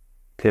to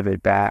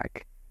pivot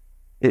back.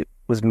 It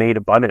was made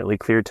abundantly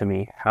clear to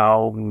me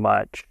how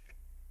much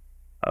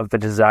of the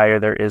desire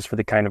there is for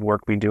the kind of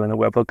work we do in the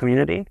Webflow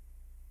community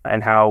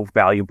and how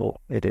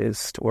valuable it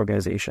is to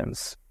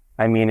organizations.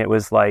 I mean, it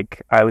was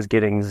like I was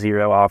getting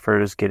 0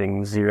 offers,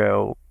 getting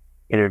 0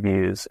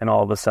 interviews, and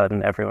all of a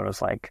sudden everyone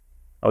was like,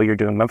 oh, you're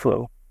doing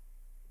Webflow.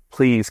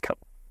 Please come.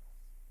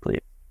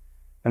 Please.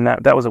 And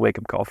that was a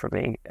wake-up call for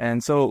me.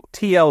 And so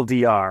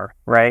TLDR,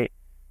 right?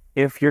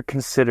 If you're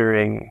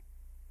considering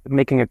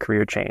making a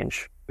career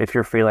change, if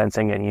you're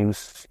freelancing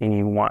and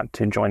you want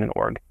to join an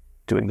org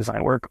doing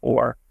design work,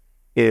 or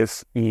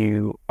if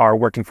you are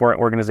working for an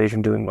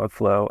organization doing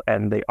Webflow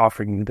and they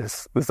offer you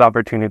this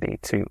opportunity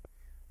to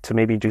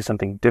maybe do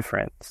something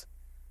different,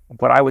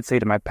 what I would say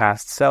to my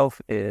past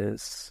self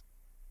is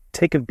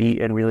take a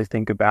beat and really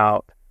think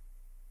about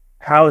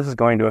how this is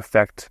going to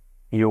affect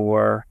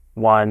your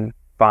 1,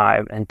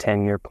 5, and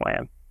 10-year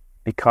plan.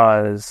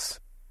 Because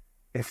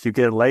if you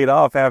get laid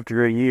off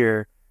after a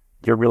year,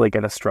 you're really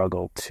going to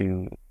struggle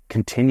to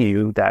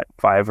continue that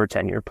 5 or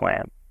 10-year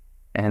plan.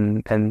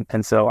 And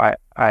so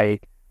I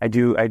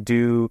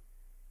do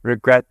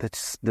regret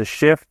the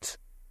shift.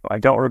 I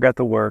don't regret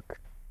the work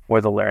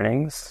or the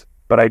learnings,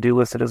 but I do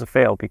list it as a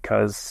fail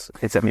because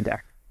it set me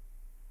back.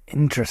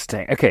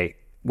 Interesting. Okay,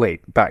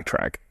 wait,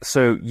 backtrack.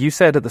 So you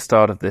said at the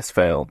start of this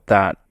fail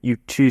that you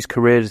choose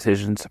career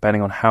decisions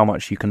depending on how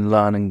much you can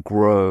learn and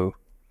grow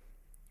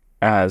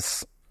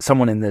as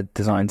someone in the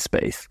design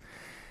space.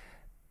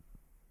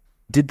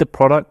 Did the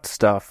product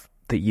stuff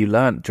that you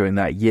learned during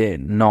that year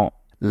not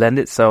lend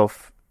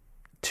itself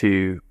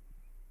to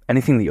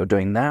anything that you're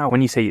doing now?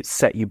 When you say it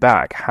set you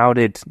back, how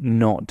did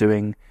not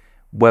doing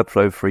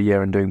Webflow for a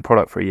year and doing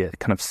product for a year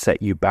kind of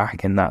set you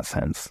back in that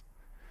sense?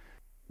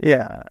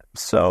 Yeah.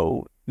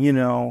 So,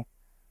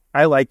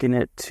 I liken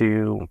it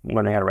to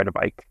learning how to ride a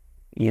bike.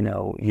 You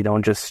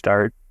don't just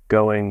start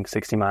going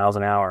 60 miles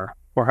an hour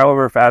or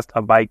however fast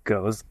a bike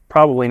goes.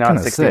 Probably not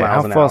 60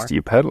 miles an hour. How fast are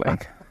you pedaling?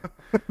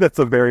 That's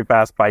a very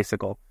fast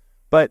bicycle.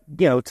 But,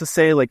 to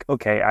say like,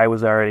 okay, I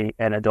was already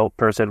an adult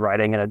person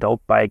riding an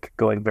adult bike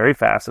going very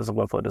fast as a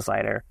Webflow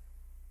designer.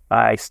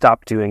 I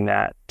stopped doing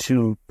that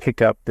to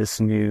pick up this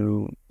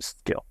new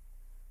skill.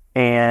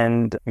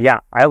 And yeah,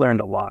 I learned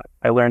a lot.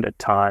 I learned a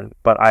ton,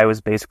 but I was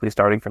basically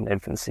starting from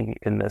infancy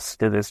in this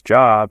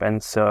job.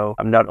 And so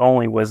not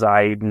only was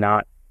I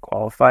not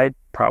qualified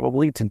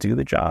probably to do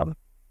the job,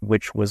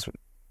 which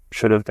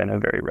should have been a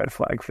very red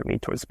flag for me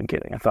towards the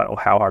beginning. I thought, oh,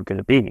 how hard could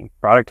it be?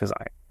 Product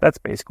design. That's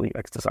basically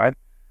UX design.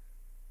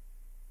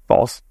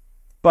 False.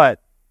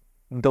 But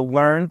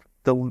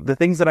the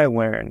things that I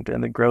learned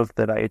and the growth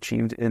that I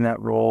achieved in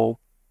that role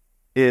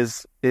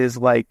is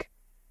like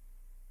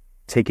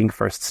taking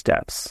first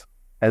steps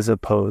as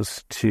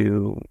opposed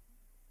to,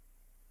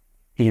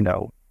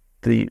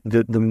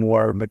 the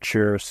more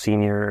mature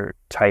senior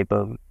type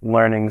of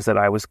learnings that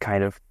I was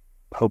kind of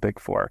hoping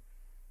for.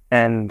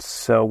 And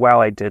so while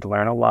I did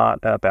learn a lot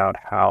about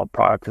how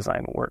product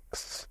design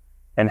works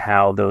and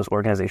how those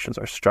organizations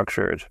are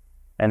structured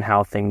and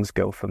how things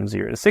go from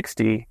 0 to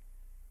 60,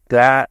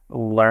 that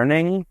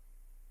learning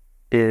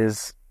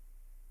is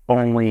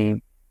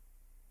only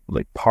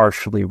like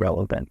partially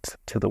relevant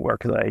to the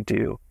work that I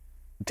do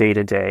day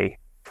to day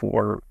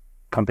for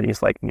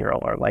companies like Mural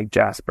or like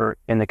Jasper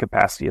in the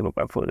capacity of a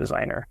Webflow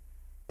designer.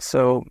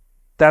 So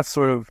that's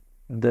sort of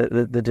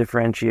the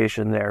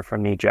differentiation there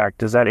from me, Jack.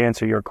 Does that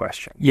answer your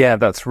question? Yeah,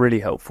 that's really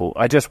helpful.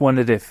 I just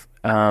wondered if,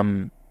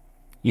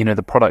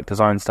 the product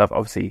design stuff,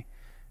 obviously,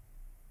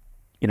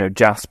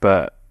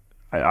 Jasper,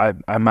 I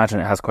imagine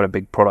it has quite a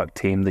big product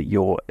team that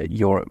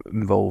you're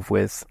involved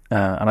with.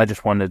 And I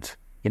just wondered,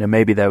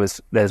 maybe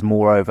there's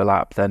more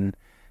overlap than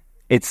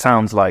it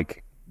sounds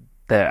like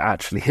there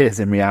actually is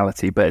in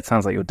reality, but it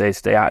sounds like your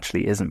day-to-day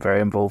actually isn't very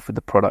involved with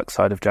the product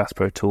side of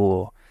Jasper at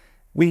all.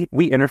 We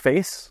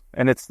interface,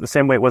 and it's the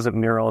same way it was at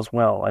Mural as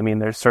well. I mean,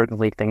 there's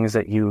certainly things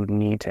that you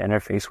need to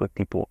interface with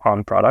people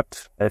on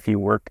product. If you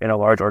work in a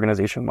large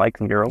organization like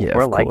Mural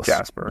or like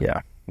Jasper,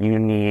 you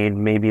need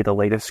maybe the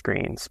latest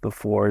screens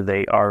before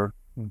they are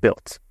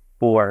built,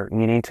 or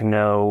you need to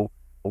know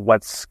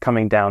what's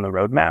coming down the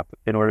roadmap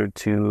in order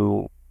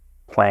to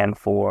plan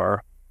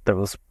for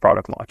those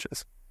product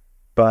launches.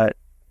 But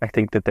I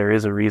think that there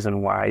is a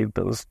reason why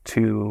those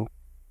two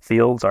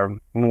fields are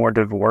more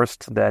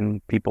divorced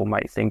than people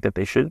might think that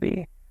they should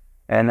be.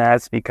 And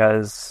that's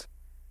because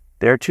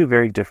they're two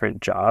very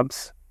different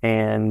jobs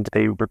and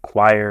they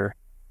require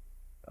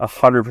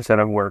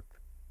 100% of work.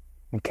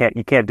 You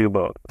can't do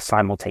both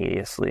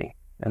simultaneously.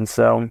 And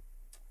so,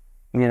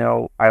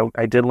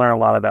 I did learn a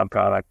lot about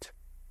product,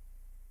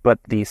 but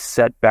the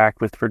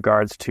setback with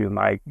regards to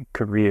my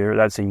career,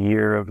 that's a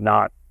year of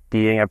not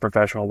being a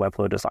professional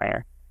Webflow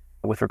designer.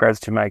 With regards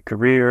to my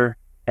career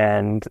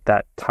and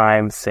that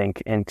time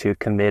sink into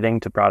committing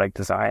to product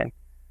design,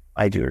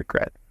 I do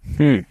regret.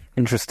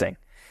 Interesting.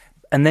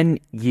 And then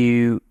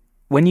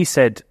when you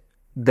said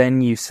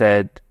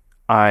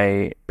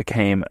I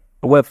became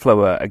a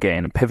Webflower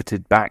again and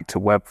pivoted back to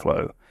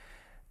Webflow,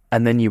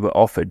 and then you were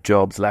offered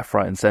jobs left,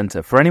 right, and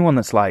center. For anyone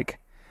that's like,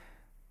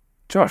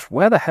 Josh,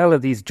 where the hell are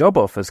these job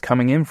offers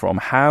coming in from?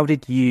 How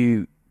did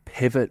you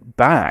pivot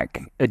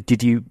back?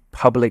 Did you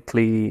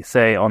publicly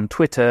say on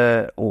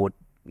Twitter or,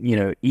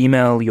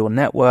 email your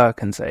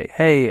network and say,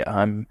 hey,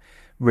 I'm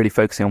really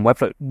focusing on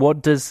Webflow?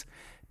 What does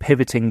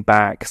pivoting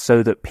back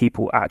so that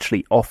people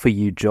actually offer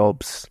you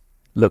jobs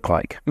look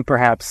like?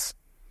 Perhaps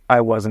I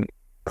wasn't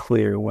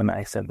clear when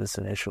I said this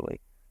initially.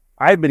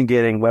 I've been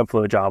getting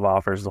Webflow job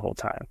offers the whole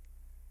time.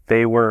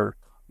 They were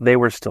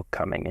still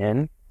coming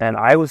in, and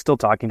I was still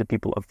talking to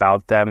people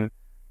about them,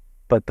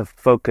 but the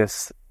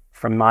focus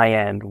from my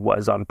end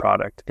was on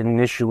product.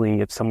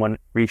 Initially, if someone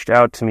reached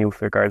out to me with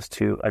regards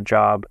to a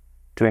job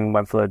doing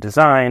Webflow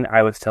design,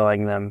 I was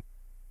telling them,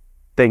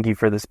 thank you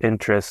for this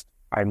interest.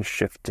 I'm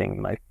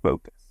shifting my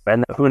focus.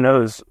 And who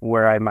knows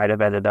where I might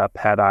have ended up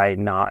had I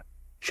not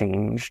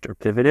changed or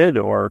pivoted,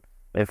 or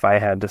if I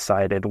had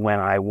decided when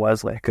I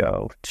was let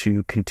go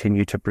to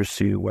continue to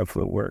pursue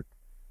Webflow work.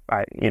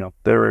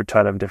 There were a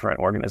ton of different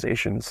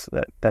organizations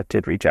that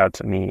did reach out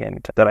to me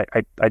and that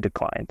I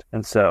declined.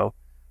 And so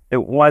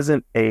it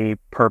wasn't a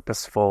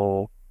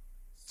purposeful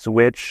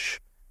switch.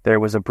 There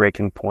was a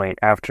breaking point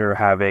after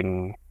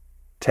having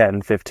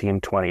 10, 15,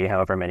 20,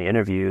 however many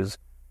interviews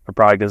for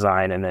product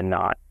design and then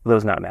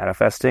those not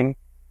manifesting,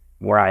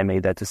 where I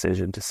made that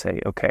decision to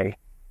say, okay.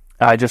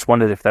 I just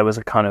wondered if there was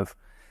a kind of,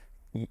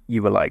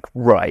 you were like,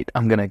 right,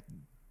 I'm going to,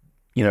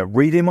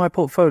 redo my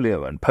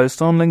portfolio and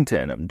post on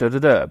LinkedIn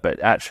and but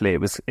actually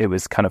it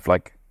was kind of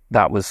like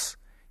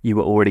you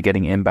were already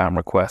getting inbound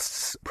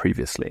requests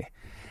previously.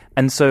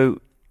 And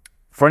so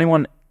for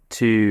anyone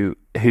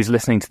who's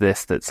listening to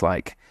this that's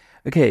like,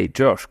 okay,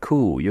 Josh,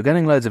 cool, you're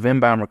getting loads of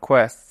inbound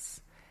requests.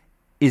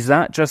 Is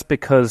that just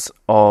because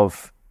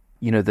of,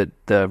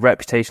 the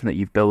reputation that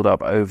you've built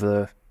up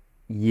over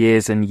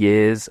years and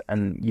years,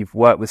 and you've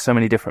worked with so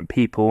many different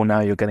people, now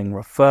you're getting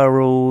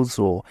referrals,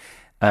 or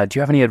do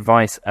you have any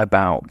advice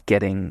about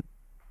getting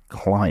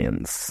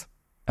clients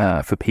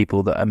for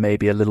people that are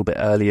maybe a little bit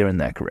earlier in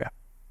their career?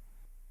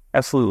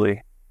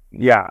 Absolutely.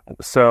 Yeah.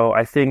 So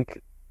I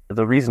think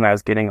the reason I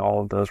was getting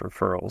all of those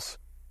referrals,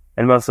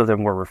 and most of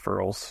them were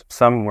referrals,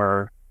 some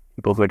were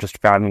people who had just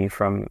found me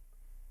from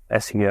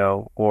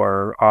SEO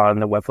or on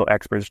the Webflow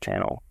Experts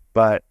channel.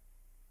 But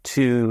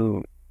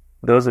to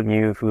those of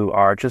you who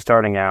are just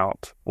starting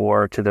out,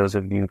 or to those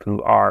of you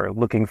who are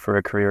looking for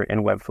a career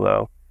in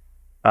Webflow,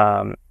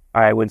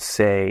 I would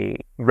say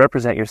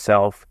represent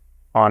yourself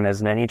on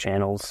as many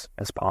channels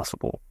as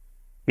possible.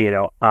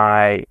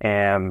 I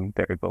am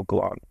very vocal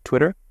on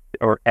Twitter,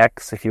 or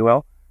X, if you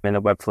will, in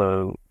the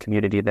Webflow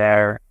community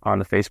there, on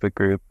the Facebook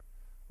group.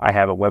 I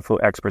have a Webflow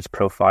Experts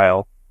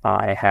profile.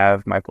 I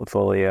have my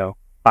portfolio.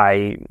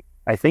 I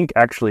think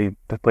actually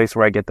the place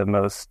where I get the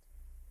most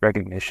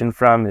recognition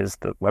from is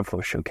the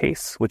Webflow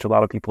Showcase, which a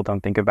lot of people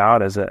don't think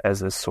about as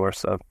a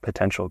source of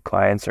potential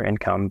clients or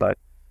income, but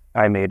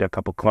I made a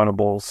couple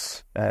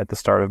clonables at the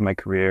start of my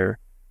career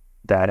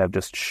that have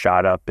just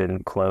shot up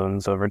in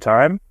clones over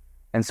time.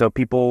 And so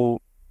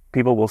people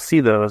will see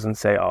those and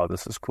say, oh,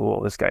 this is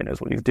cool. This guy knows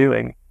what he's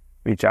doing.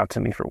 Reach out to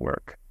me for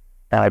work.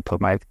 And I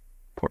put my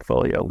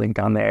portfolio link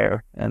on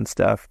there and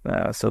stuff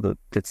so that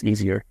it's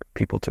easier for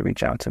people to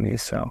reach out to me.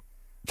 So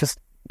just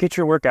get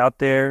your work out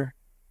there.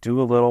 Do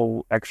a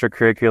little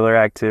extracurricular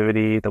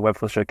activity. The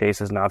Webflow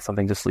Showcase is not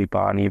something to sleep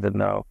on, even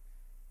though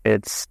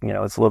it's a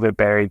little bit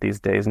buried these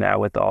days now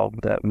with all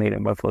the made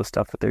in Webflow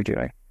stuff that they're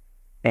doing.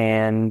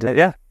 And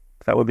that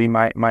would be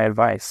my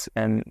advice.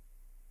 And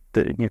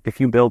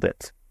if you build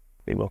it,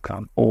 they will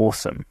come.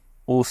 Awesome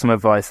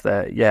advice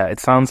there. Yeah,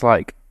 it sounds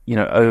like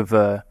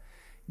over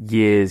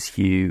years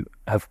you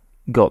have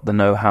got the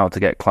know-how to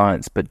get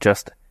clients, but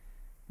just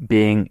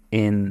being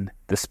in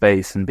the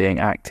space and being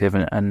active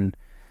and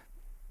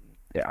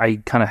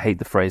I kind of hate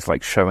the phrase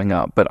like showing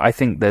up, but I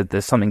think that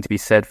there's something to be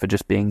said for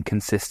just being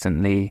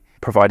consistently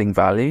providing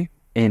value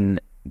in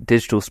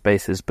digital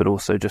spaces, but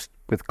also just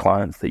with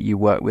clients that you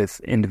work with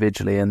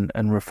individually, and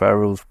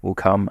referrals will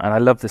come. And I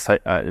love this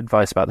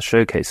advice about the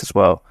showcase as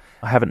well.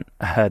 I haven't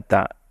heard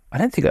that. I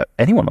don't think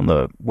anyone on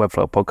the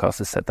Webflow podcast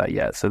has said that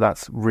yet. So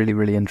that's really,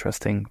 really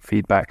interesting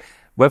feedback.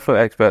 Webflow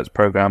Experts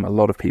program, a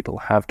lot of people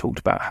have talked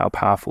about how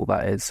powerful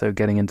that is. So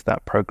getting into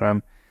that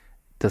program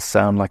does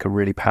sound like a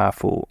really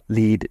powerful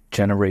lead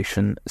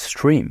generation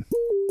stream.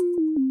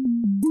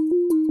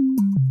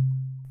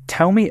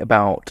 Tell me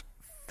about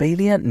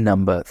failure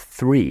number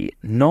 3,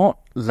 not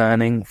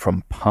learning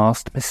from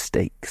past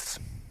mistakes.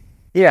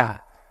 Yeah.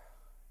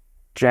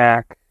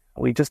 Jack,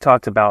 We just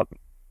talked about,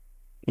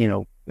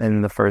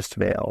 in the first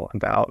veil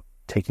about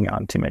taking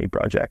on too many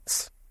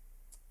projects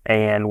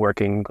and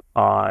working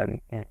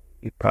on a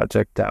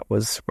project that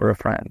was for a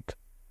friend,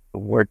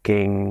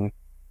 working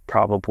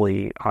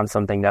probably on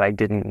something that I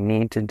didn't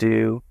need to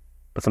do,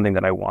 but something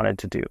that I wanted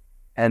to do.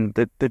 And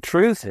the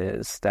truth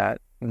is that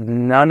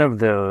none of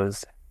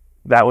those,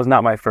 that was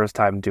not my first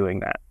time doing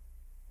that,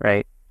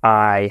 right?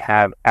 I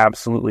have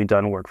absolutely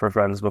done work for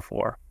friends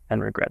before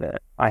and regretted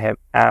it. I have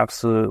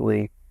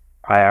absolutely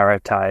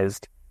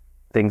prioritized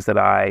things that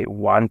I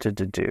wanted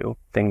to do,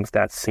 things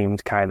that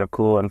seemed kind of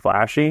cool and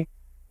flashy,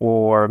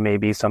 or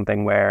maybe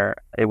something where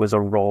it was a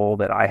role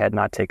that I had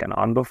not taken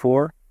on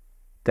before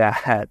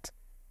that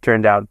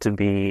turned out to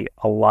be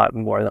a lot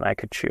more than I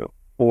could chew,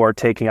 or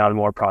taking on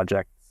more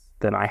projects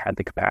than I had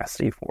the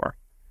capacity for.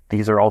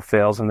 These are all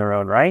fails in their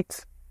own right,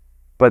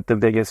 but the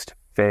biggest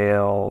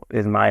fail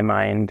in my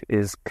mind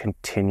is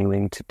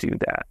continuing to do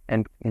that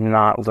and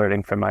not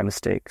learning from my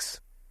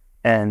mistakes.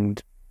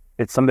 And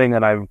it's something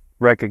that I've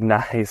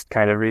recognized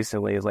kind of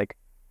recently is like,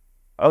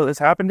 oh, this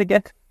happened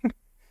again.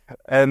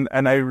 and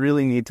I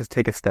really need to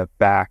take a step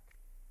back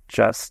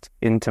just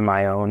into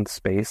my own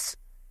space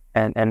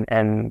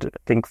and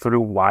think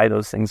through why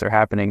those things are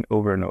happening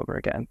over and over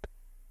again.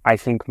 I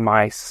think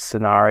my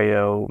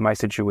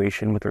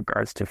situation with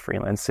regards to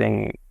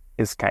freelancing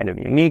is kind of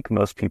unique.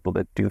 Most people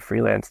that do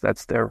freelance,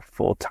 that's their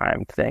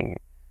full-time thing.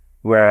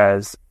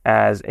 Whereas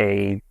as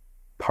a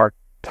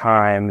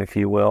part-time, if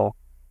you will,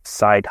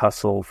 side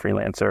hustle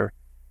freelancer,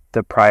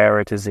 the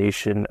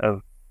prioritization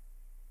of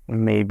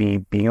maybe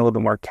being a little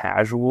bit more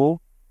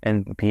casual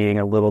and being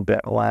a little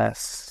bit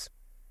less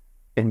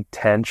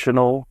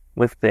intentional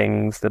with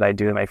things that I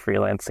do in my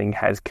freelancing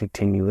has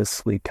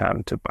continuously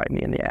come to bite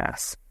me in the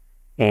ass.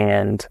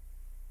 And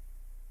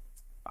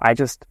I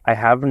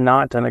have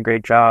not done a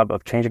great job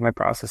of changing my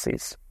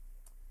processes.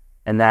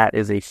 And that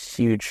is a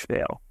huge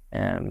fail.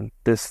 And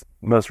this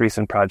most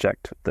recent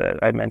project that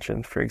I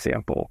mentioned, for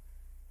example,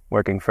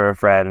 working for a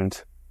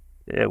friend,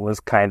 it was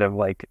kind of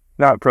like,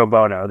 not pro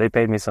bono. They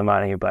paid me some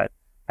money, but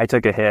I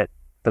took a hit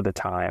for the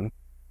time.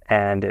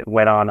 And it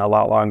went on a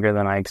lot longer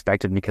than I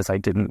expected because I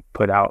didn't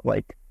put out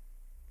like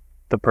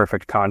the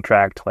perfect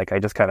contract. Like I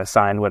just kind of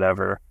signed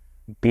whatever.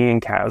 Being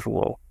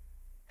casual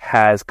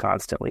has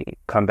constantly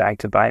come back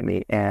to bite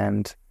me.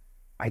 And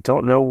I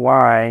don't know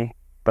why,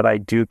 but I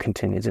do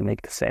continue to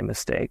make the same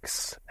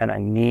mistakes. And I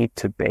need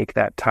to bake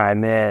that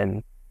time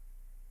in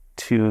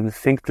to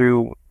think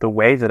through the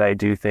way that I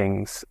do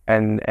things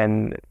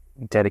and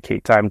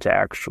dedicate time to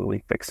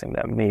actually fixing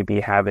them. Maybe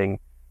having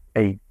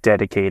a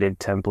dedicated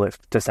template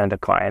to send to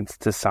clients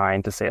to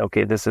sign to say,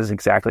 okay, this is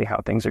exactly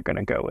how things are going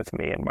to go with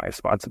me and my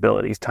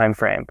responsibilities, time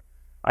frame.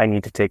 I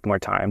need to take more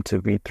time to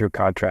read through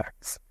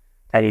contracts.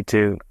 I need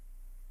to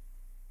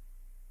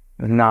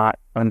not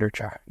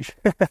undercharge.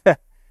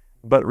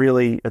 But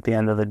really, at the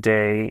end of the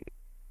day,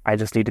 I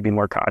just need to be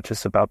more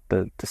conscious about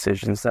the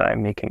decisions that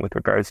I'm making with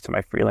regards to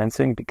my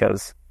freelancing,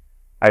 because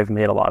I've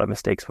made a lot of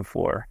mistakes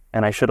before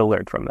and I should have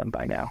learned from them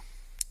by now.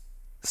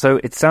 So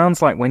it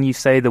sounds like when you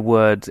say the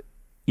word,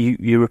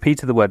 you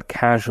repeated the word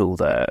casual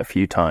there a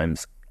few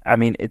times. I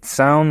mean, it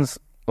sounds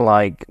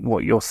like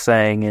what you're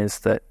saying is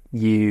that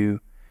you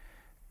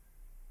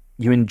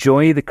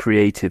enjoy the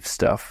creative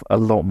stuff a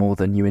lot more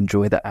than you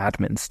enjoy the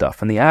admin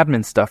stuff. And the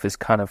admin stuff is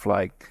kind of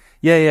like,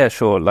 yeah,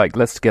 sure, like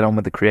let's get on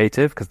with the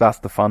creative because that's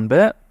the fun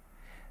bit.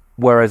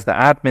 Whereas the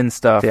admin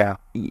stuff,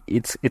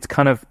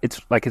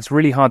 it's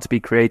really hard to be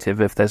creative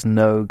if there's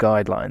no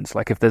guidelines.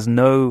 Like if there's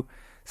no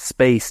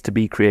space to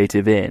be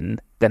creative in,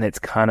 then it's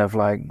kind of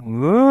like,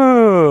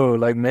 whoa,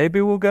 like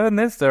maybe we'll go in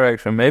this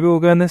direction, maybe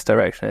we'll go in this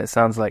direction. It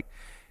sounds like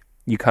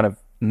you kind of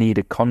need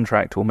a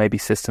contract or maybe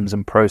systems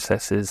and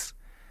processes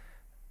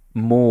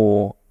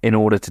more in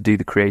order to do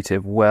the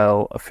creative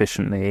well,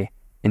 efficiently,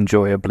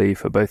 enjoyably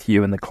for both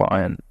you and the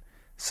client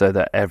so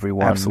that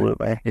everyone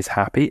is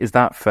happy. Is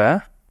that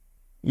fair?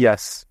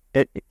 Yes.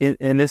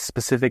 In this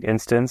specific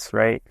instance,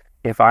 right,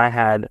 if I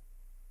had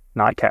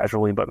not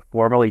casually, but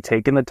formally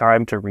taken the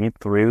time to read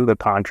through the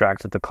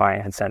contract that the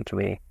client had sent to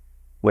me,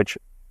 which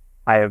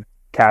I have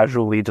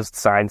casually just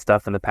signed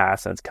stuff in the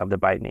past and it's come to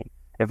bite me.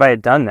 If I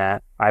had done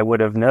that, I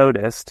would have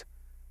noticed,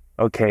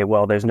 okay,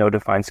 well, there's no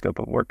defined scope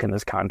of work in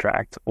this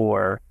contract,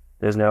 or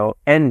there's no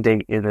end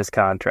date in this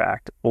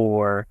contract,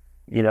 or,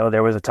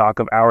 there was a talk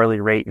of hourly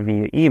rate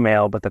via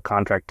email, but the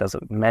contract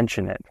doesn't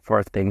mention it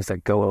for things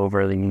that go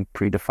over the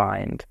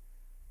predefined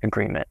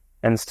agreement.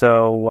 And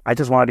so I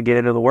just wanted to get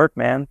into the work,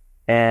 man.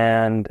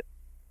 And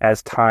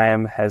as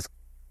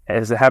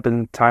it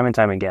happened time and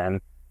time again,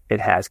 it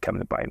has come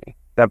to bite me.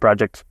 That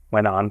project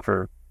went on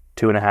for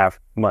 2.5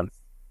 months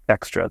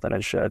extra than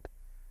it should.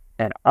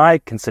 And I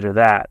consider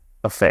that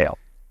a fail.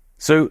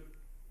 So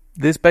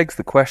this begs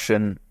the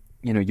question,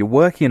 you're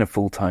working in a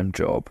full-time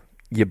job,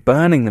 you're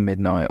burning the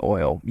midnight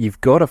oil,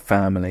 you've got a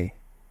family,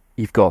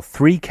 you've got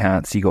 3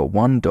 cats, you've got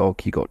 1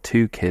 dog, you've got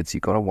 2 kids,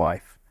 you've got a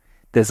wife.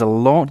 There's a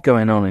lot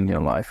going on in your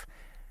life.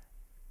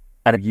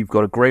 And you've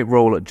got a great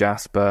role at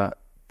Jasper.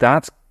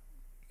 That's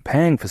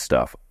paying for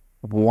stuff.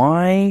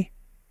 Why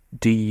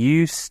do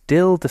you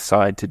still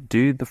decide to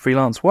do the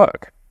freelance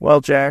work?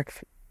 Well,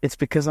 Jack, it's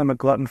because I'm a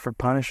glutton for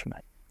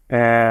punishment.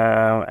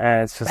 And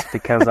it's just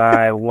because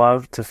I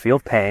love to feel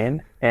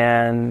pain.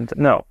 And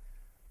no,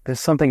 there's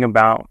something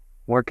about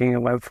working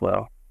in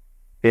Webflow.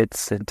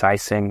 It's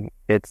enticing.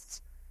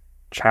 It's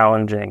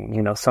challenging.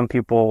 You know, some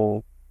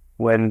people,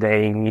 when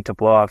they need to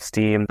blow off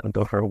steam, they'll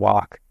go for a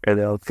walk or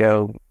they'll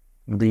go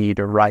read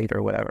or write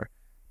or whatever.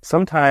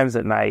 Sometimes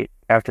at night,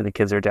 after the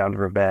kids are down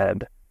for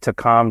bed, to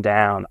calm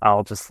down,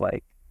 I'll just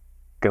like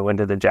go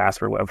into the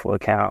Jasper Webflow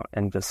account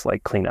and just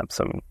like clean up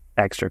some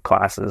extra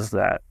classes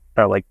that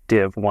are like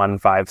div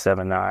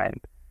 1579.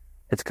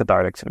 It's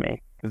cathartic to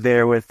me.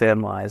 There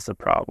within lies the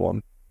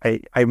problem.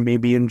 I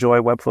maybe enjoy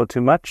Webflow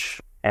too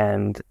much,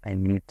 and I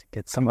need to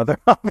get some other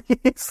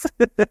hobbies.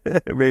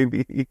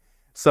 Maybe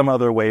some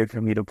other way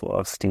for me to blow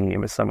off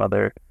steam, or some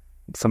other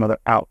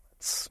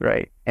outlets,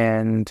 right?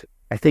 And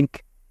I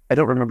think, I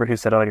don't remember who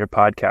said it on your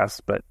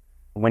podcast, but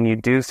when you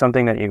do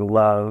something that you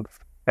love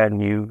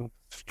and you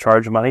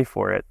charge money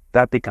for it,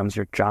 that becomes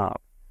your job.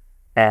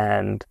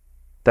 And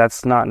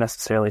that's not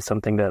necessarily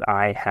something that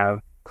I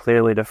have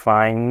clearly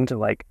defined,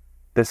 like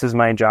this is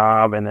my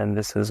job and then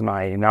this is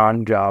my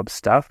non-job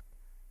stuff.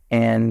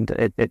 And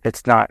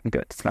it's not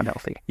good. It's not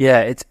healthy. Yeah,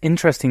 it's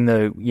interesting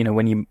though, you know,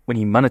 when you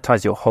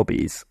monetize your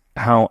hobbies,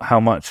 how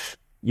much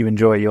you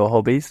enjoy your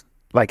hobbies.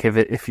 Like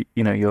if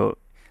you know, you're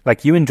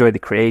like, you enjoy the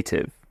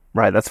creative,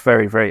 right? That's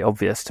very, very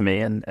obvious to me.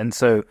 And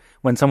so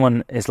when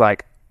someone is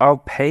like, I'll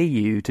pay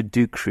you to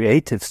do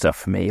creative stuff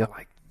for me, you're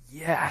like,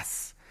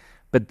 yes.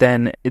 But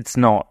then it's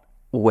not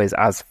always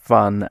as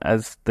fun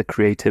as the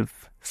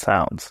creative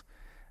sounds,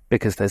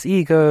 because there's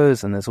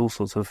egos and there's all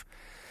sorts of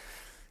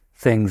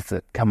things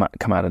that come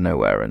out of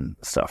nowhere and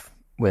stuff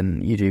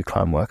when you do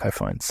client work, I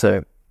find.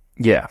 So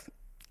yeah,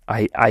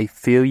 I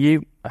feel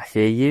you, I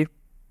hear you,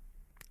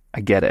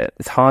 I get it.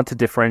 It's hard to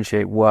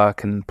differentiate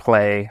work and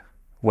play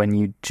when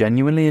you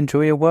genuinely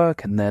enjoy your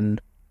work,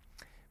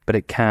 but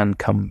it can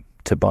come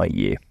to bite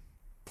you.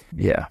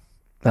 Yeah,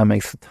 that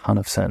makes a ton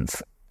of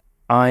sense.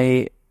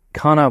 I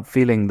can't help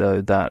feeling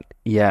though that,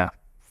 yeah,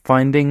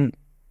 finding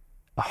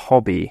a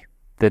hobby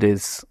that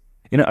is,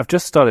 you know, I've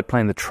just started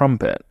playing the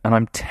trumpet and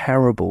I'm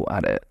terrible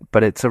at it,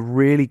 but it's a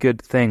really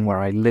good thing where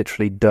I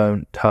literally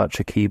don't touch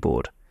a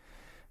keyboard.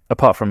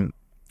 Apart from,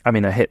 I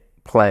mean, I hit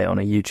play on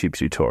a YouTube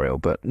tutorial,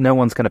 but no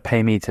one's going to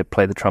pay me to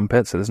play the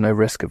trumpet, so there's no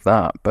risk of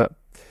that. But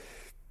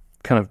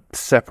kind of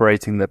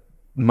separating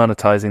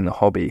monetizing the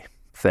hobby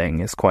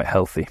thing is quite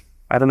healthy.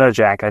 I don't know,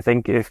 Jack. I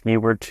think if you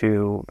were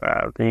to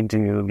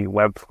redo the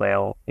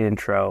Webflow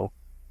intro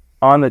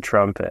on the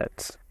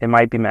trumpet, it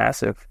might be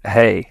massive.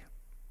 Hey,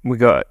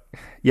 move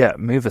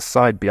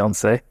aside,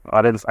 Beyonce.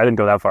 I didn't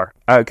go that far.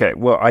 Okay,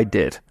 well, I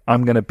did.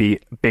 I'm going to be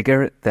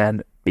bigger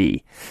than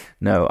B.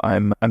 No,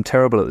 I'm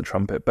terrible at the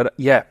trumpet, but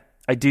yeah,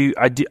 I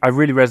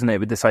really resonate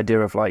with this idea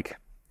of like,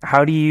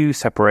 how do you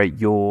separate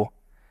your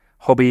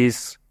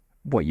hobbies,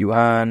 what you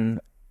earn?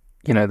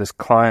 You know, there's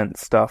client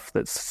stuff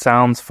that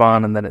sounds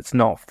fun and then it's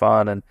not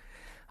fun, and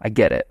I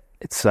get it.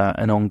 It's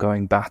an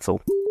ongoing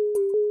battle.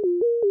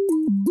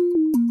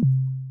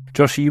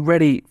 Josh, are you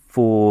ready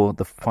for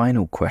the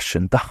final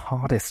question, the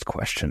hardest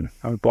question?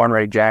 I'm born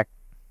ready, Jack.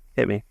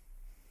 Hit me.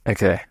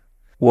 Okay.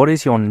 What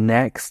is your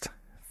next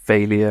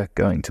failure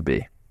going to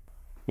be?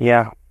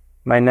 Yeah,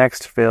 my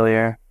next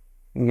failure,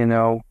 you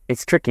know,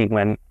 it's tricky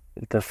when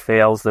the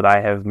fails that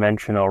I have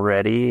mentioned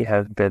already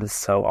have been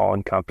so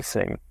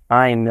all-encompassing.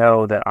 I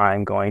know that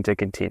I'm going to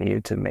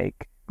continue to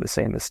make the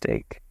same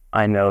mistake.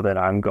 I know that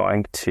I'm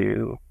going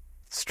to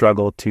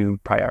struggle to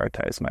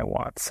prioritize my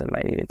wants and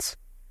my needs.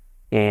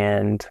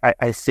 And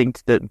I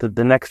think that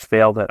the next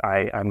fail that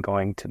I'm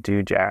going to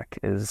do, Jack,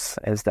 is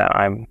that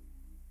I'm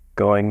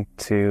going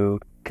to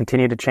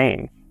continue to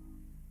change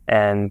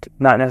and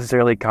not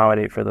necessarily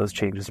accommodate for those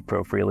changes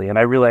appropriately. And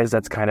I realize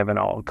that's kind of an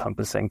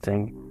all-encompassing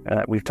thing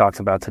that we've talked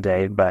about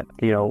today, but,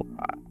 you know,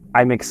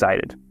 I'm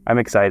excited. I'm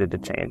excited to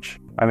change.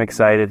 I'm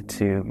excited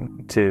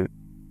to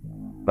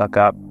buck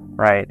up,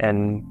 right,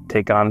 and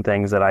take on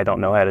things that I don't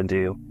know how to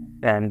do,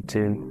 and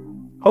to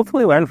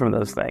hopefully learn from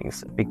those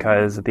things,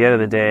 because at the end of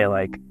the day,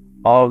 like,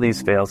 all of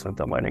these fails have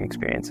been learning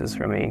experiences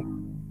for me.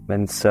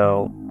 And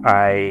so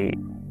I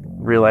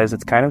realize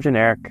it's kind of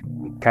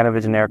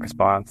a generic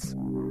response,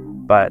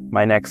 but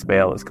my next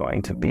fail is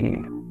going to be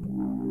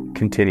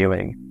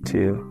continuing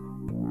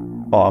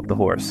to fall off the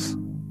horse,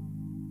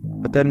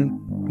 but then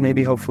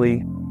maybe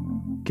hopefully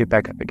get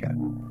back up again.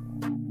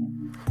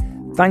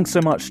 Thanks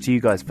so much to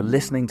you guys for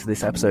listening to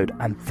this episode,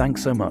 and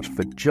thanks so much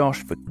for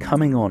Josh for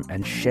coming on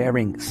and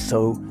sharing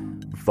so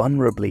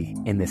vulnerably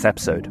in this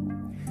episode.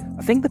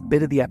 I think the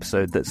bit of the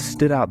episode that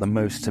stood out the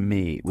most to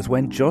me was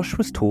when Josh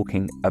was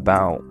talking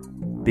about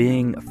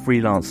being a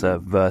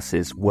freelancer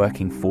versus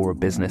working for a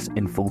business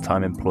in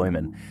full-time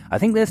employment. I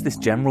think there's this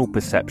general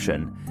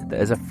perception that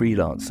as a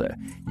freelancer,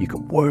 you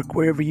can work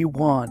wherever you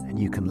want and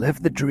you can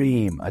live the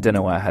dream. I don't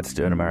know why I had to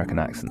do an American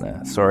accent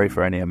there. Sorry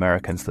for any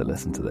Americans that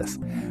listen to this.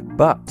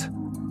 But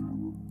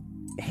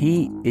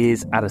he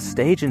is at a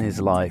stage in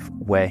his life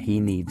where he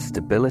needs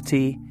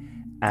stability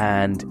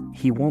and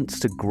he wants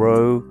to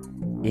grow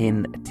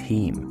in a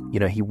team. You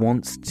know, he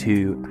wants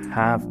to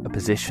have a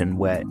position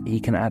where he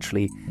can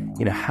actually,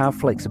 you know, have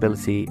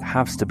flexibility,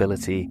 have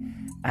stability,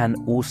 and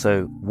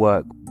also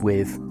work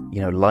with,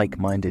 you know,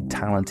 like-minded,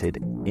 talented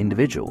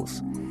individuals.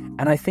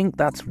 And I think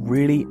that's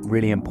really,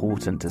 really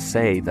important to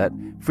say that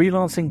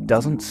freelancing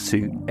doesn't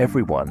suit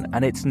everyone.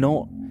 And it's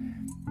not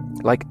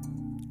like,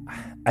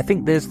 I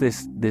think there's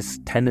this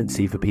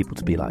tendency for people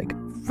to be like,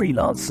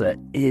 freelancer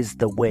is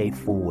the way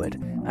forward.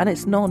 And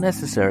it's not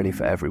necessarily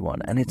for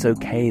everyone. And it's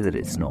okay that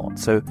it's not.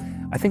 So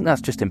I think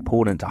that's just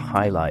important to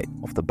highlight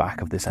off the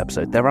back of this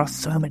episode. There are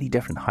so many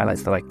different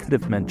highlights that I could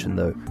have mentioned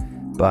though,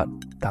 but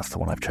that's the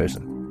one I've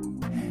chosen.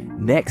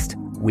 Next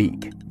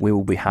week, we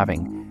will be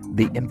having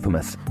the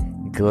infamous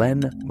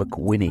Glenn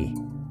McWhinney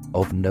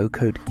of No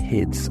Code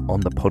Kids on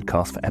the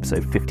podcast for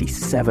episode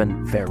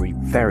 57. Very,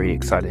 very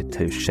excited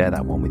to share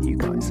that one with you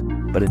guys.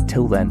 But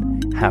until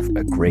then, have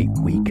a great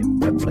week,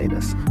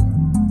 Webflayers.